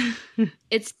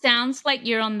 It sounds like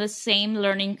you're on the same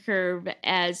learning curve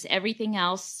as everything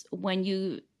else when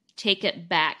you take it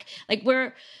back. Like,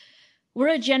 we're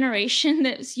a generation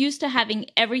that's used to having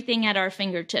everything at our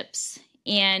fingertips,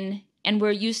 and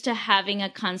we're used to having a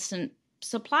constant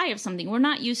supply of something. We're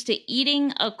not used to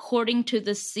eating according to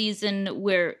the season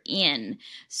we're in.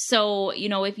 So, you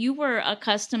know, if you were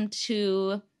accustomed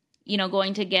to, you know,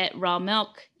 going to get raw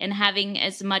milk and having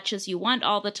as much as you want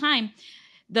all the time,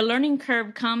 the learning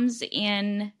curve comes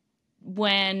in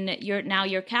when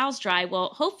your cow's dry. Well,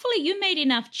 hopefully you made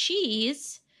enough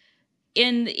cheese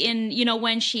in you know,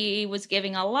 when she was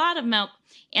giving a lot of milk.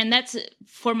 And that's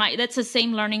the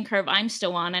same learning curve I'm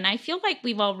still on. And I feel like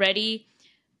we've already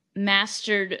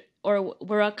mastered, or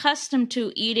we're accustomed to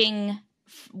eating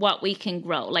what we can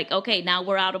grow. Like, okay, now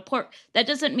we're out of pork. That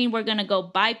doesn't mean we're going to go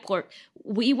buy pork.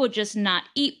 We will just not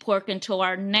eat pork until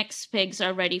our next pigs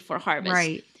are ready for harvest.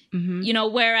 Right. Mm-hmm. You know,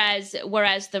 whereas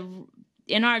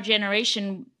in our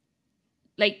generation,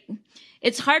 like,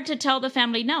 it's hard to tell the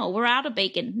family, no, we're out of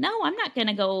bacon. No, I'm not going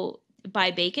to go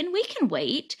buy bacon. We can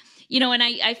wait. You know, and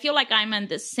I feel like I'm in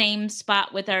the same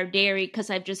spot with our dairy, because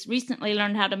I've just recently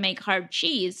learned how to make hard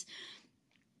cheese.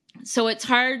 So it's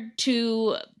hard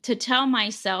to tell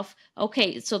myself,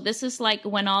 okay, so this is like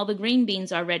when all the green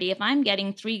beans are ready. If I'm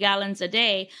getting 3 gallons a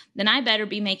day, then I better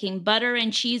be making butter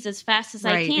and cheese as fast as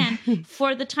I can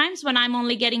for the times when I'm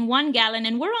only getting 1 gallon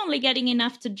and we're only getting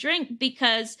enough to drink,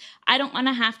 because I don't want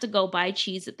to have to go buy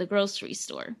cheese at the grocery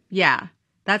store. Yeah,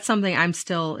 that's something I'm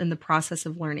still in the process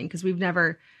of learning, because we've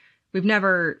never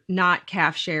not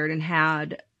calf shared and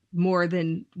had more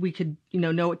than we could, you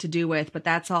know what to do with, but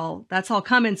that's all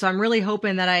coming. So I'm really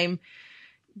hoping that I'm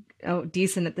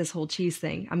decent at this whole cheese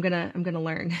thing. I'm going to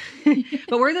learn.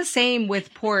 But we're the same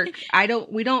with pork.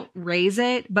 We don't raise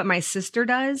it, but my sister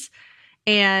does.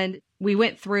 And we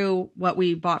went through what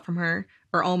we bought from her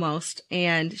or almost.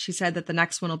 And she said that the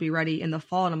next one will be ready in the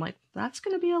fall. And I'm like, that's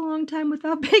going to be a long time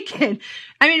without bacon.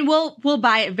 I mean, we'll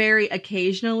buy it very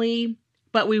occasionally,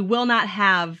 but we will not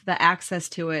have the access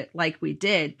to it like we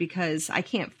did because I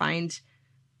can't find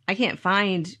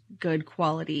good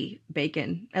quality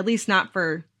bacon, at least not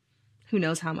for who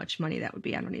knows how much money that would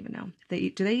be. I don't even know.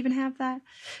 Do they even have that?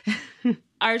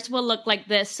 Ours will look like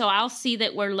this. So I'll see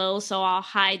that we're low. So I'll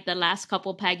hide the last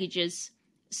couple packages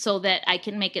so that I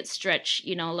can make it stretch,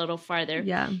 a little farther.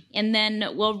 Yeah. And then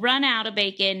we'll run out of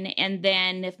bacon. And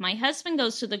then if my husband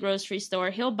goes to the grocery store,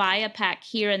 he'll buy a pack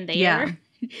here and there. Yeah.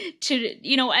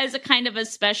 To, as a kind of a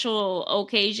special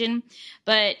occasion.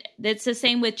 But it's the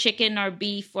same with chicken or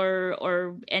beef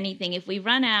or anything. If we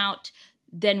run out,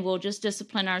 then we'll just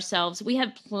discipline ourselves. We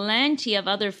have plenty of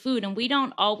other food, and we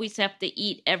don't always have to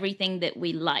eat everything that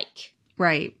we like.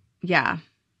 Right. Yeah.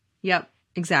 Yep.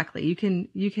 Exactly. You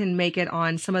can make it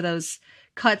on some of those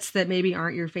cuts that maybe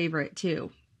aren't your favorite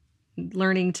too.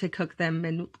 Learning to cook them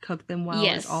and cook them well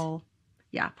is all,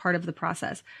 part of the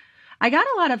process. I got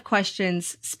a lot of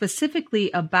questions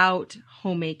specifically about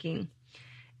homemaking.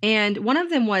 And one of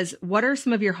them was, what are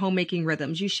some of your homemaking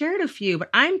rhythms? You shared a few, but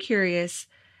I'm curious,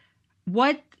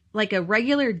 what, like a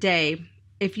regular day,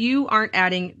 if you aren't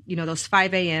adding, those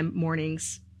 5 a.m.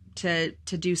 mornings to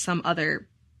do some other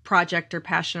project or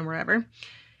passion or whatever,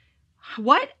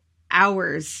 what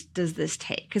hours does this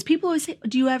take? Because people always say,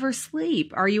 do you ever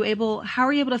sleep? How are you able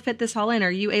to fit this all in?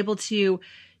 Are you able to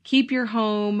keep your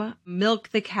home, milk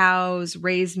the cows,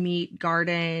 raise meat,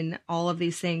 garden, all of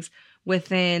these things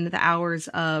within the hours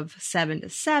of 7 to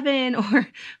 7? Or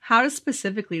how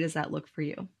specifically does that look for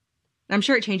you? I'm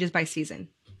sure it changes by season.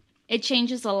 It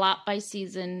changes a lot by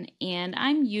season, and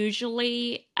I'm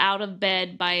usually out of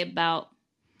bed by about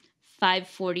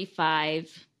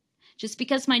 5:45, just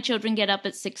because my children get up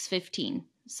at 6:15.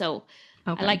 So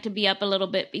I like to be up a little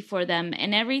bit before them,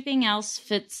 and everything else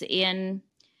fits in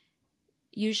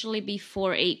usually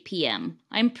before 8 p.m.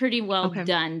 I'm pretty well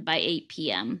done by 8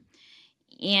 p.m.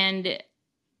 And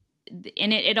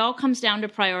it all comes down to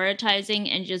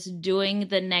prioritizing and just doing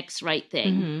the next right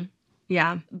thing. Mm-hmm.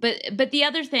 Yeah. But the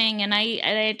other thing, and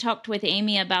I talked with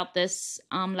Amy about this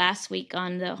last week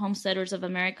on the Homesteaders of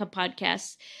America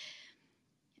podcast.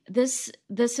 This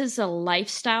is a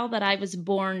lifestyle that I was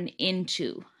born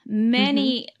into.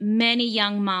 Many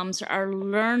young moms are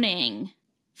learning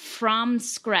from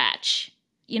scratch.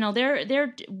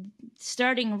 They're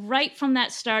starting right from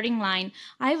that starting line.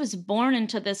 I was born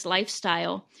into this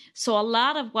lifestyle. So a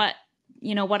lot of what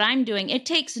I'm doing, it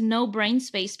takes no brain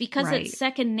space because it's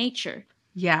second nature.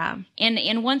 Yeah.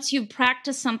 And once you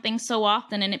practice something so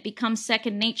often and it becomes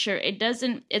second nature,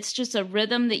 it's just a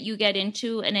rhythm that you get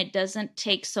into, and it doesn't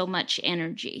take so much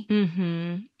energy.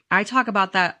 Mm-hmm. I talk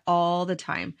about that all the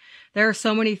time. There are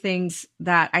so many things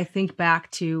that I think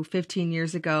back to 15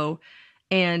 years ago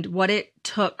and what it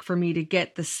took for me to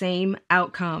get the same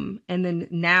outcome. And then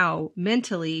now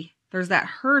mentally, there's that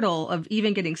hurdle of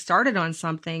even getting started on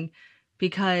something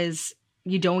because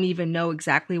you don't even know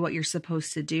exactly what you're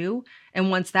supposed to do. And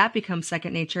once that becomes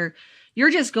second nature,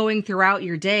 you're just going throughout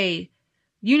your day.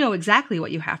 You know exactly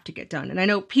what you have to get done. And I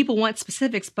know people want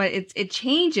specifics, but it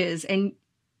changes, and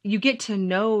you get to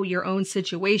know your own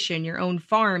situation, your own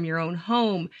farm, your own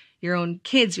home, your own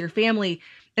kids, your family.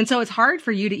 And so it's hard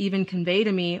for you to even convey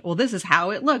to me, well, this is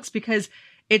how it looks, because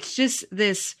it's just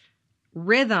this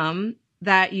rhythm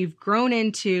that you've grown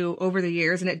into over the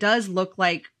years. And it does look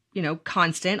like,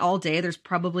 constant all day. There's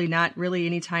probably not really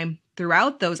any time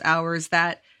throughout those hours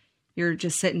that you're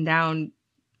just sitting down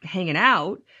hanging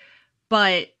out,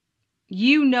 but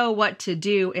you know what to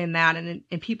do in that. And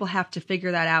people have to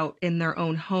figure that out in their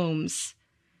own homes.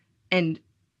 And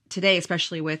today,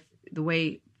 especially with the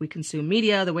way we consume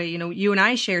media, the way, you and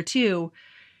I share too,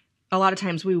 a lot of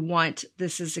times we want,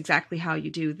 this is exactly how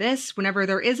you do this, whenever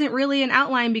there isn't really an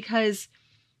outline, because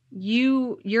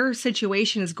your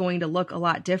situation is going to look a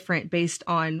lot different based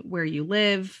on where you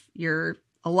live.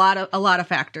 A lot of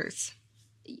factors.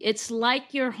 It's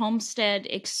like your homestead,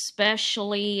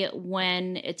 especially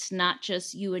when it's not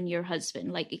just you and your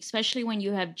husband, like especially when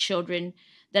you have children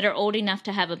that are old enough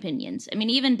to have opinions. I mean,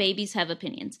 even babies have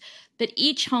opinions, but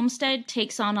each homestead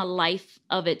takes on a life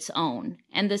of its own.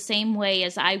 And the same way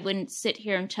as I wouldn't sit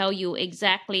here and tell you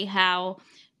exactly how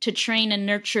to train and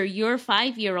nurture your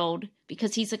 5-year-old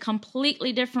because he's a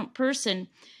completely different person.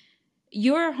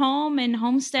 Your home and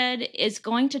homestead is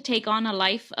going to take on a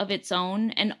life of its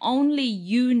own, and only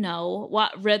you know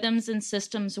what rhythms and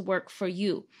systems work for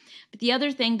you. But the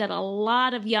other thing that a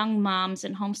lot of young moms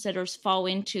and homesteaders fall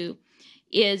into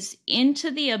is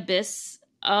into the abyss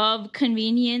of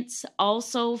convenience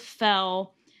also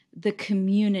fell the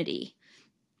community.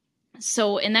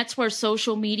 So, and that's where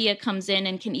social media comes in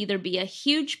and can either be a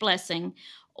huge blessing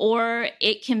or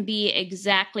it can be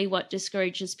exactly what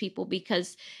discourages people,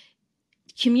 because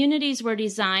communities were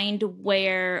designed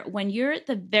where when you're at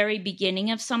the very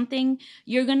beginning of something,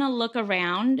 you're going to look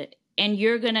around and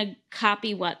you're going to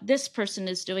copy what this person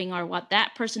is doing or what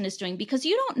that person is doing, because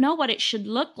you don't know what it should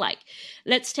look like.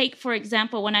 Let's take, for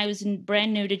example, when I was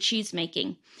brand new to cheese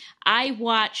making, I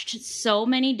watched so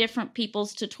many different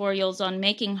people's tutorials on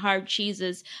making hard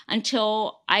cheeses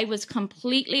until I was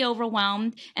completely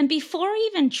overwhelmed. And before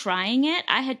even trying it,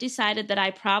 I had decided that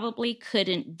I probably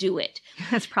couldn't do it.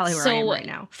 That's probably where I am right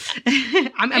now.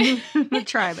 I'm going to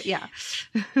try, but yeah.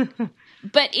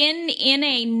 But in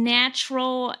a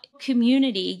natural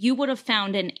community, you would have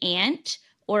found an aunt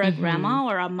or a grandma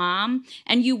or a mom,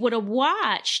 and you would have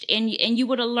watched and you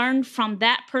would have learned from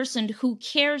that person who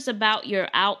cares about your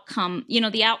outcome,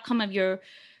 the outcome of your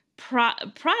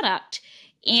product.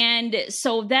 And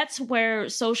so that's where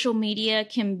social media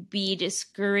can be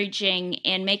discouraging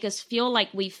and make us feel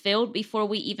like we failed before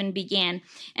we even began.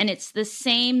 And it's the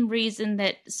same reason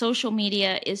that social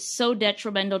media is so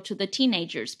detrimental to the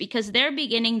teenagers, because they're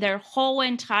beginning their whole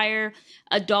entire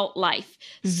adult life.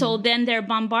 So then they're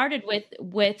bombarded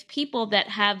with people that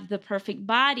have the perfect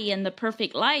body and the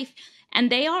perfect life.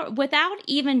 And they are, without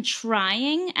even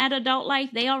trying at adult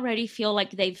life, they already feel like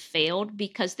they've failed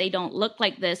because they don't look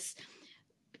like this.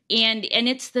 And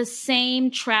it's the same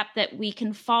trap that we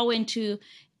can fall into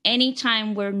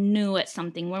anytime we're new at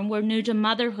something. When we're new to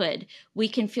motherhood, we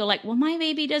can feel like, well, my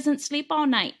baby doesn't sleep all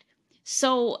night,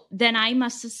 so then I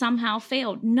must have somehow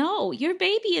failed. No, your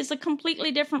baby is a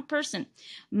completely different person.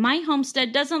 My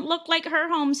homestead doesn't look like her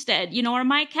homestead, or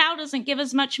my cow doesn't give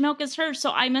as much milk as hers,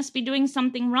 so I must be doing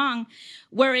something wrong.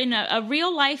 Where in a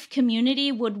real life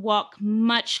community would walk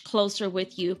much closer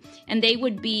with you, and they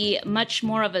would be much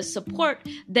more of a support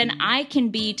than I can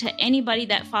be to anybody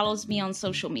that follows me on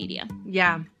social media.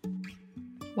 Yeah.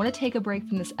 I want to take a break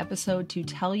from this episode to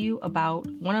tell you about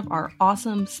one of our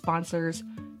awesome sponsors,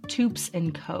 Toups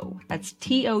 & Co. That's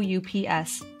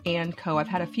Toups and Co. I've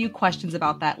had a few questions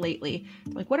about that lately.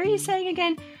 Like, what are you saying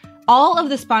again? All of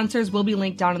the sponsors will be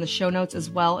linked down in the show notes, as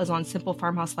well as on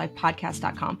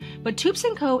simplefarmhouselifepodcast.com. But Toups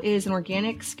 & Co. is an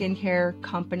organic skincare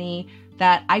company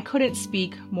that I couldn't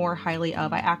speak more highly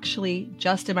of. I actually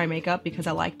just did my makeup because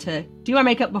I like to do my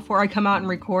makeup before I come out and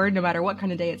record, no matter what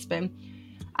kind of day it's been.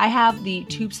 I have the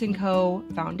Toups & Co.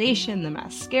 foundation, the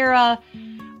mascara.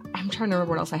 I'm trying to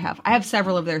remember what else I have. I have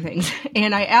several of their things,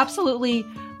 and I absolutely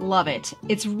love it.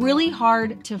 It's really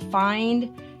hard to find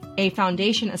a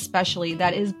foundation, especially,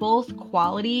 that is both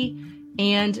quality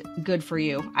and good for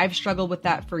you. I've struggled with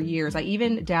that for years. I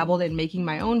even dabbled in making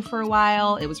my own for a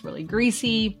while. It was really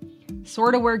greasy,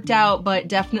 sort of worked out, but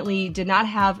definitely did not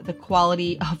have the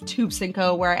quality of Toups &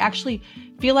 Co., where I actually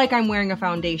feel like I'm wearing a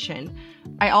foundation.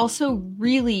 I also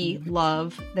really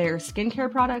love their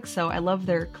skincare products. So I love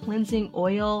their cleansing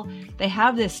oil. They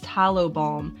have this tallow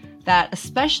balm that,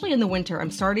 especially in the winter,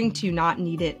 I'm starting to not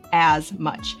need it as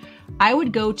much. I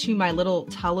would go to my little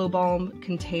tallow balm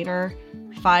container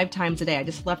 5 times a day. I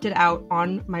just left it out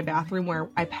on my bathroom where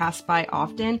I pass by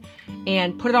often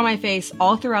and put it on my face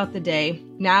all throughout the day.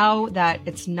 Now that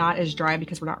it's not as dry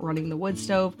because we're not running the wood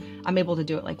stove, I'm able to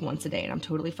do it like once a day and I'm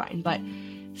totally fine. But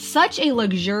such a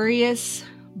luxurious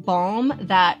balm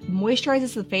that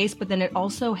moisturizes the face, but then it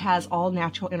also has all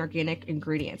natural and organic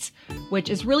ingredients, which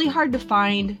is really hard to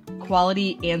find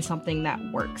quality and something that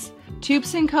works.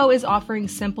 Toups & Co. is offering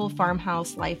Simple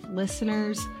Farmhouse Life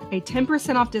listeners a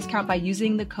 10% off discount by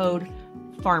using the code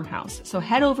FARMHOUSE. So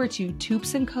head over to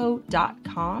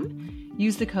toupsandco.com,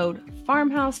 use the code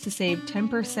FARMHOUSE to save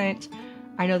 10%.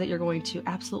 I know that you're going to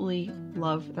absolutely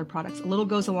love their products. A little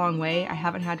goes a long way. I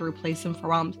haven't had to replace them for a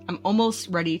while. I'm almost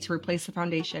ready to replace the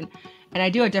foundation. And I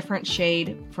do a different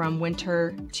shade from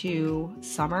winter to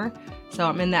summer. So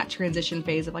I'm in that transition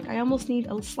phase of like, I almost need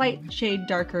a slight shade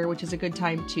darker, which is a good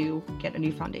time to get a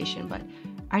new foundation. But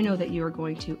I know that you are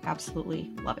going to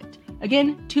absolutely love it.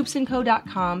 Again,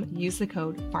 toupsandco.com, use the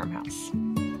code FARMHOUSE.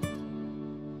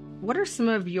 What are some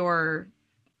of your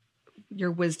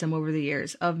wisdom over the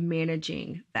years of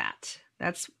managing that?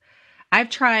 I've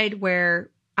tried where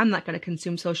I'm not going to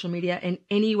consume social media in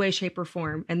any way, shape, or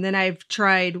form. And then I've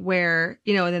tried where,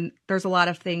 and then there's a lot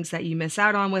of things that you miss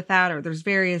out on with that, or there's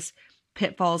various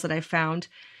pitfalls that I've found.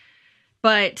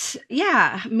 But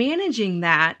yeah, managing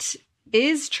that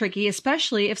is tricky,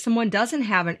 especially if someone doesn't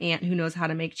have an aunt who knows how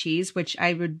to make cheese, which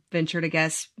I would venture to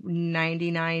guess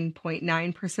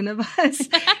 99.9% of us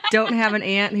don't have an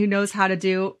aunt who knows how to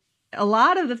do a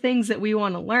lot of the things that we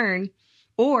want to learn.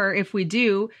 Or if we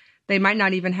do, They might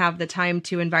not even have the time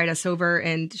to invite us over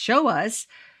and show us.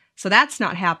 So that's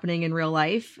not happening in real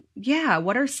life. Yeah.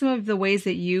 What are some of the ways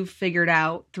that you've figured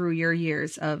out through your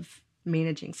years of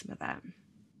managing some of that?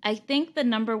 I think the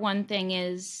number one thing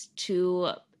is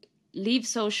to leave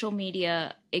social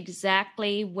media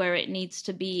exactly where it needs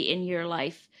to be in your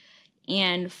life.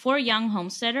 And for young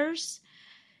homesteaders,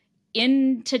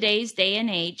 in today's day and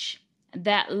age,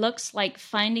 that looks like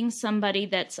finding somebody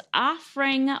that's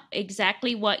offering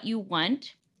exactly what you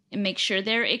want and make sure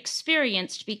they're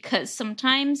experienced, because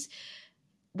sometimes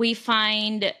we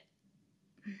find, and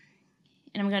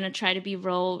I'm going to try to be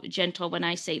real gentle when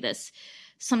I say this,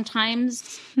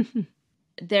 sometimes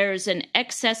there's an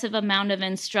excessive amount of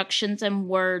instructions and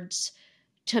words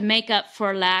to make up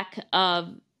for lack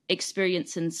of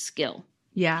experience and skill.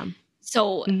 Yeah.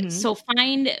 So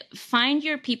find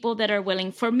your people that are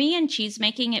willing. For me in cheese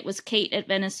making, it was Kate at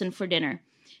Venison for Dinner.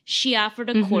 She offered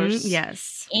a course.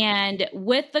 Yes. And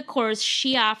with the course,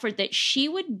 she offered that she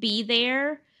would be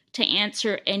there to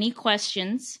answer any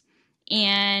questions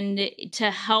and to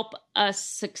help us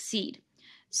succeed.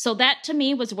 So that to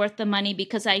me was worth the money,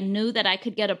 because I knew that I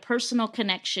could get a personal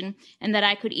connection and that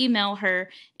I could email her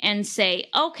and say,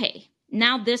 okay,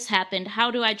 now this happened.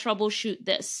 How do I troubleshoot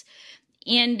this?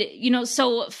 And,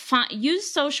 so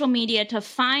use social media to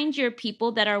find your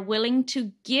people that are willing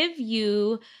to give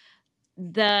you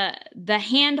the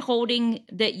hand holding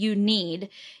that you need,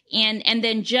 and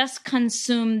then just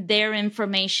consume their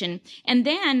information. And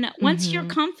then once you're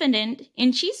confident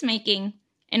in cheese making,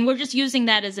 and we're just using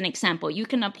that as an example, you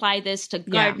can apply this to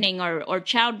gardening or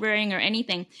child rearing or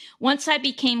anything. Once I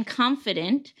became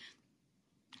confident,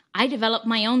 I developed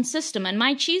my own system, and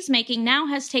my cheese making now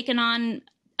has taken on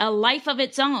a life of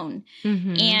its own.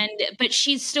 But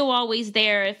she's still always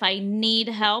there. If I need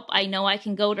help, I know I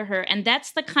can go to her. And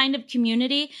that's the kind of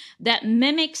community that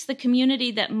mimics the community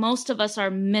that most of us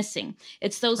are missing.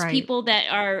 It's those people that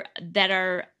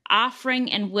are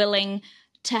offering and willing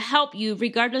to help you,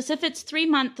 regardless if it's 3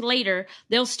 months later,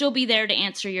 they'll still be there to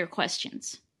answer your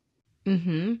questions.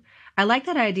 I like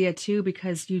that idea too,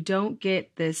 because you don't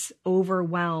get this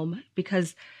overwhelm,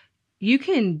 because you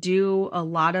can do a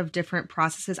lot of different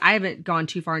processes. I haven't gone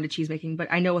too far into cheese making,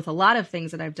 but I know with a lot of things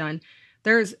that I've done,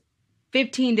 there's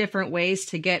 15 different ways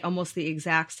to get almost the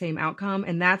exact same outcome.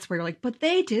 And that's where you're like, but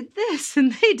they did this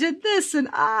and they did this, and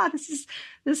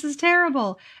this is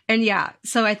terrible. And yeah,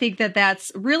 so I think that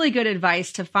that's really good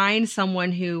advice, to find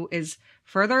someone who is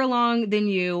further along than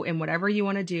you in whatever you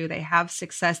want to do. They have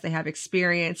success, they have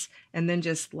experience, and then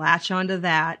just latch onto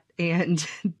that and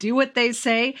do what they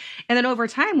say. And then over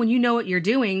time, when you know what you're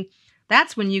doing,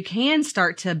 that's when you can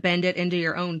start to bend it into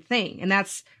your own thing. And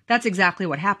that's exactly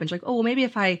what happens. Like, oh, well, maybe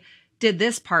if I did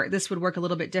this part, this would work a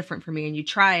little bit different for me. And you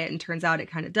try it and turns out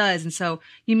it kind of does. And so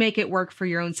you make it work for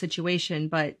your own situation,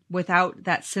 but without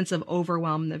that sense of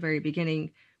overwhelm in the very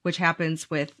beginning, which happens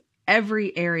with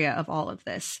every area of all of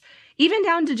this, even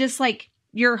down to just like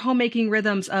your homemaking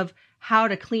rhythms of how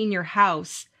to clean your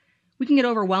house. We can get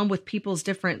overwhelmed with people's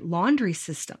different laundry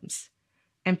systems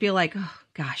and feel like, oh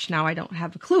gosh, now I don't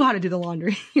have a clue how to do the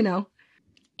laundry,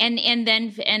 And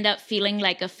then end up feeling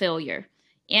like a failure.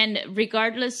 And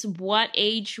regardless what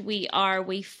age we are,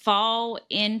 we fall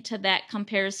into that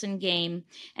comparison game,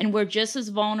 and we're just as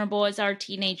vulnerable as our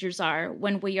teenagers are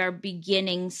when we are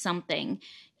beginning something.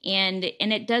 And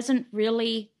it doesn't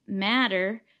really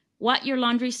matter what your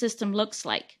laundry system looks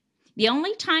like. The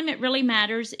only time it really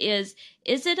matters is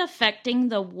it affecting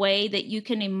the way that you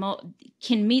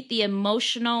can meet the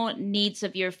emotional needs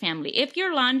of your family? If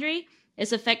your laundry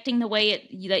is affecting the way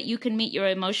that you can meet your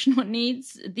emotional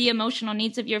needs, the emotional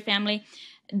needs of your family,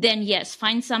 then yes,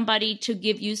 find somebody to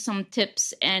give you some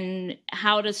tips and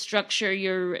how to structure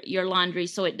your laundry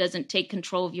so it doesn't take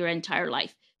control of your entire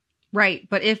life. Right.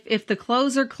 But if the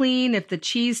clothes are clean, if the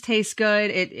cheese tastes good,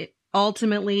 it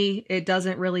ultimately, it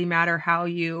doesn't really matter how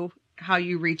you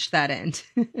reach that end.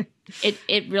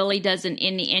 It really doesn't.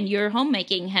 And your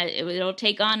homemaking, it'll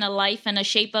take on a life and a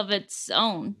shape of its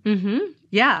own.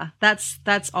 Yeah, that's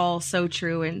all so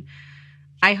true. And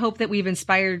I hope that we've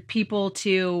inspired people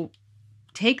to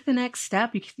take the next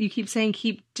step. You keep saying,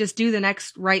 just do the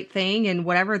next right thing. And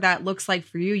whatever that looks like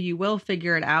for you, you will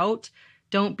figure it out.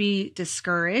 Don't be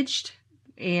discouraged.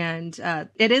 And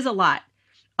it is a lot.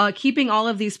 Keeping all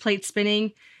of these plates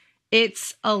spinning,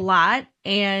 it's a lot,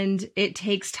 and it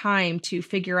takes time to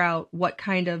figure out what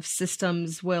kind of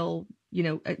systems will,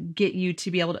 get you to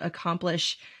be able to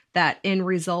accomplish that end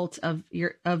result of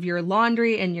your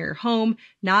laundry and your home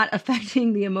not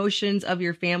affecting the emotions of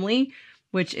your family,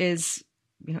 which is,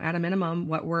 at a minimum,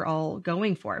 what we're all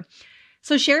going for.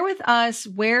 So share with us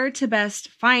where to best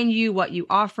find you, what you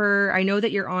offer. I know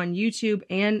that you're on YouTube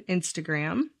and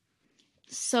Instagram.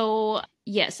 So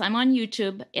yes, I'm on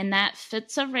YouTube, and that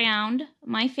fits around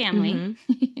my family.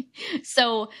 Mm-hmm.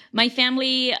 So my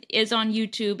family is on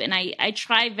YouTube, and I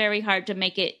try very hard to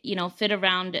make it, fit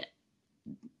around,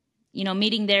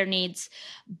 meeting their needs.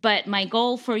 But my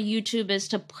goal for YouTube is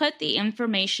to put the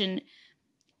information.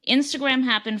 Instagram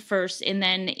happened first, and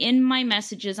then in my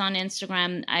messages on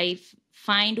Instagram, I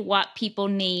find what people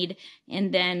need,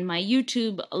 and then my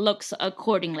YouTube looks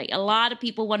accordingly. A lot of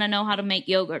people want to know how to make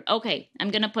yogurt. Okay,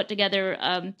 I'm going to put together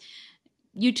a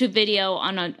YouTube video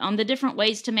on the different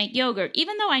ways to make yogurt,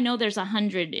 even though I know there's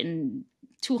 100 and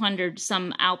 200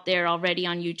 some out there already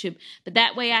on YouTube. But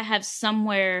that way I have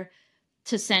somewhere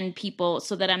to send people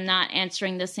so that I'm not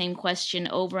answering the same question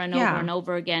over and over and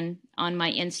over again on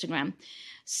my Instagram.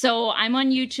 So I'm on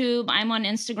YouTube, I'm on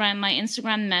Instagram. My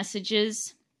Instagram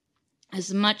messages,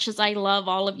 as much as I love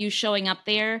all of you showing up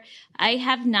there, I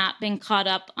have not been caught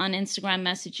up on Instagram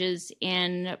messages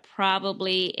in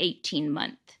probably 18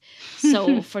 months.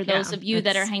 So for those of you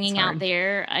that are hanging out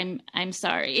there, I'm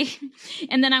sorry.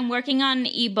 And then I'm working on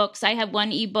ebooks. I have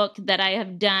one ebook that I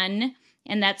have done,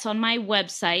 and that's on my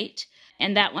website.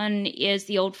 And that one is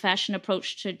the old-fashioned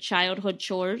approach to childhood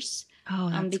chores.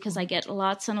 Because cool. I get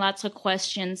lots and lots of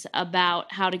questions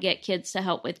about how to get kids to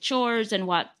help with chores and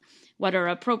what are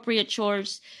appropriate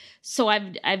chores. So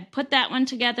I've put that one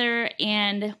together,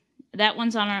 and that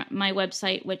one's on my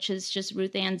website, which is just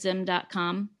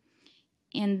RuthAnnZim.com.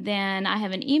 And then I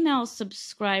have an email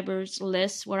subscribers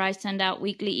list where I send out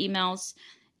weekly emails,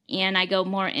 and I go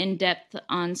more in depth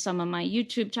on some of my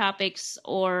YouTube topics,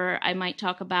 or I might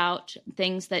talk about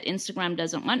things that Instagram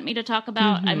doesn't want me to talk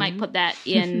about. Mm-hmm. I might put that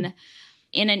in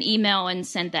an email and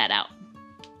send that out.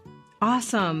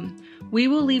 Awesome. We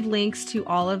will leave links to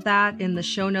all of that in the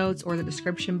show notes or the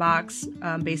description box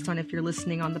based on if you're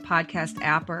listening on the podcast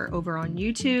app or over on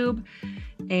YouTube.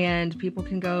 And people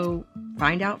can go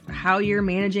find out how you're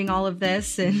managing all of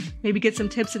this and maybe get some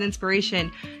tips and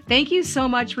inspiration. Thank you so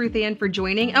much, RuthAnn, for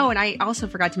joining. Oh, and I also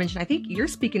forgot to mention, I think you're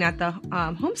speaking at the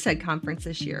Homestead Conference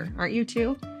this year, aren't you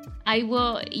too? I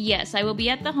will be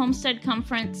at the Homestead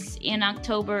Conference in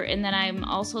October, and then I'm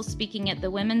also speaking at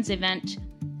the women's event,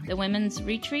 the women's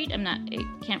retreat. I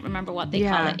can't remember what they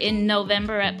call it, in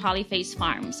November at Polyface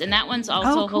Farms. And that one's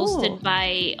also hosted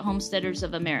by Homesteaders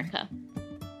of America.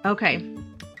 Okay.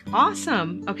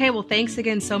 Awesome. Okay. Well, thanks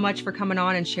again so much for coming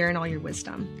on and sharing all your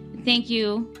wisdom. Thank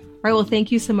you. All right. Well,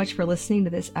 thank you so much for listening to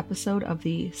this episode of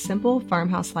the Simple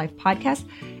Farmhouse Life podcast.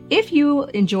 If you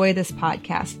enjoy this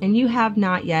podcast and you have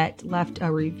not yet left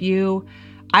a review,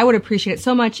 I would appreciate it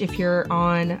so much if you're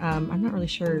on, I'm not really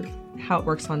sure how it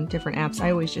works on different apps.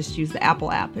 I always just use the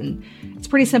Apple app, and it's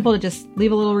pretty simple to just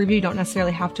leave a little review. You don't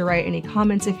necessarily have to write any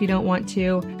comments if you don't want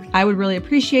to. I would really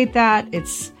appreciate that.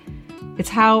 It's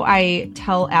how I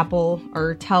tell Apple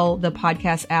or tell the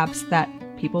podcast apps that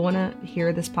people want to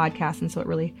hear this podcast, and so it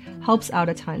really helps out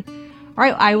a ton. All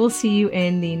right, I will see you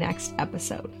in the next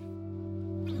episode.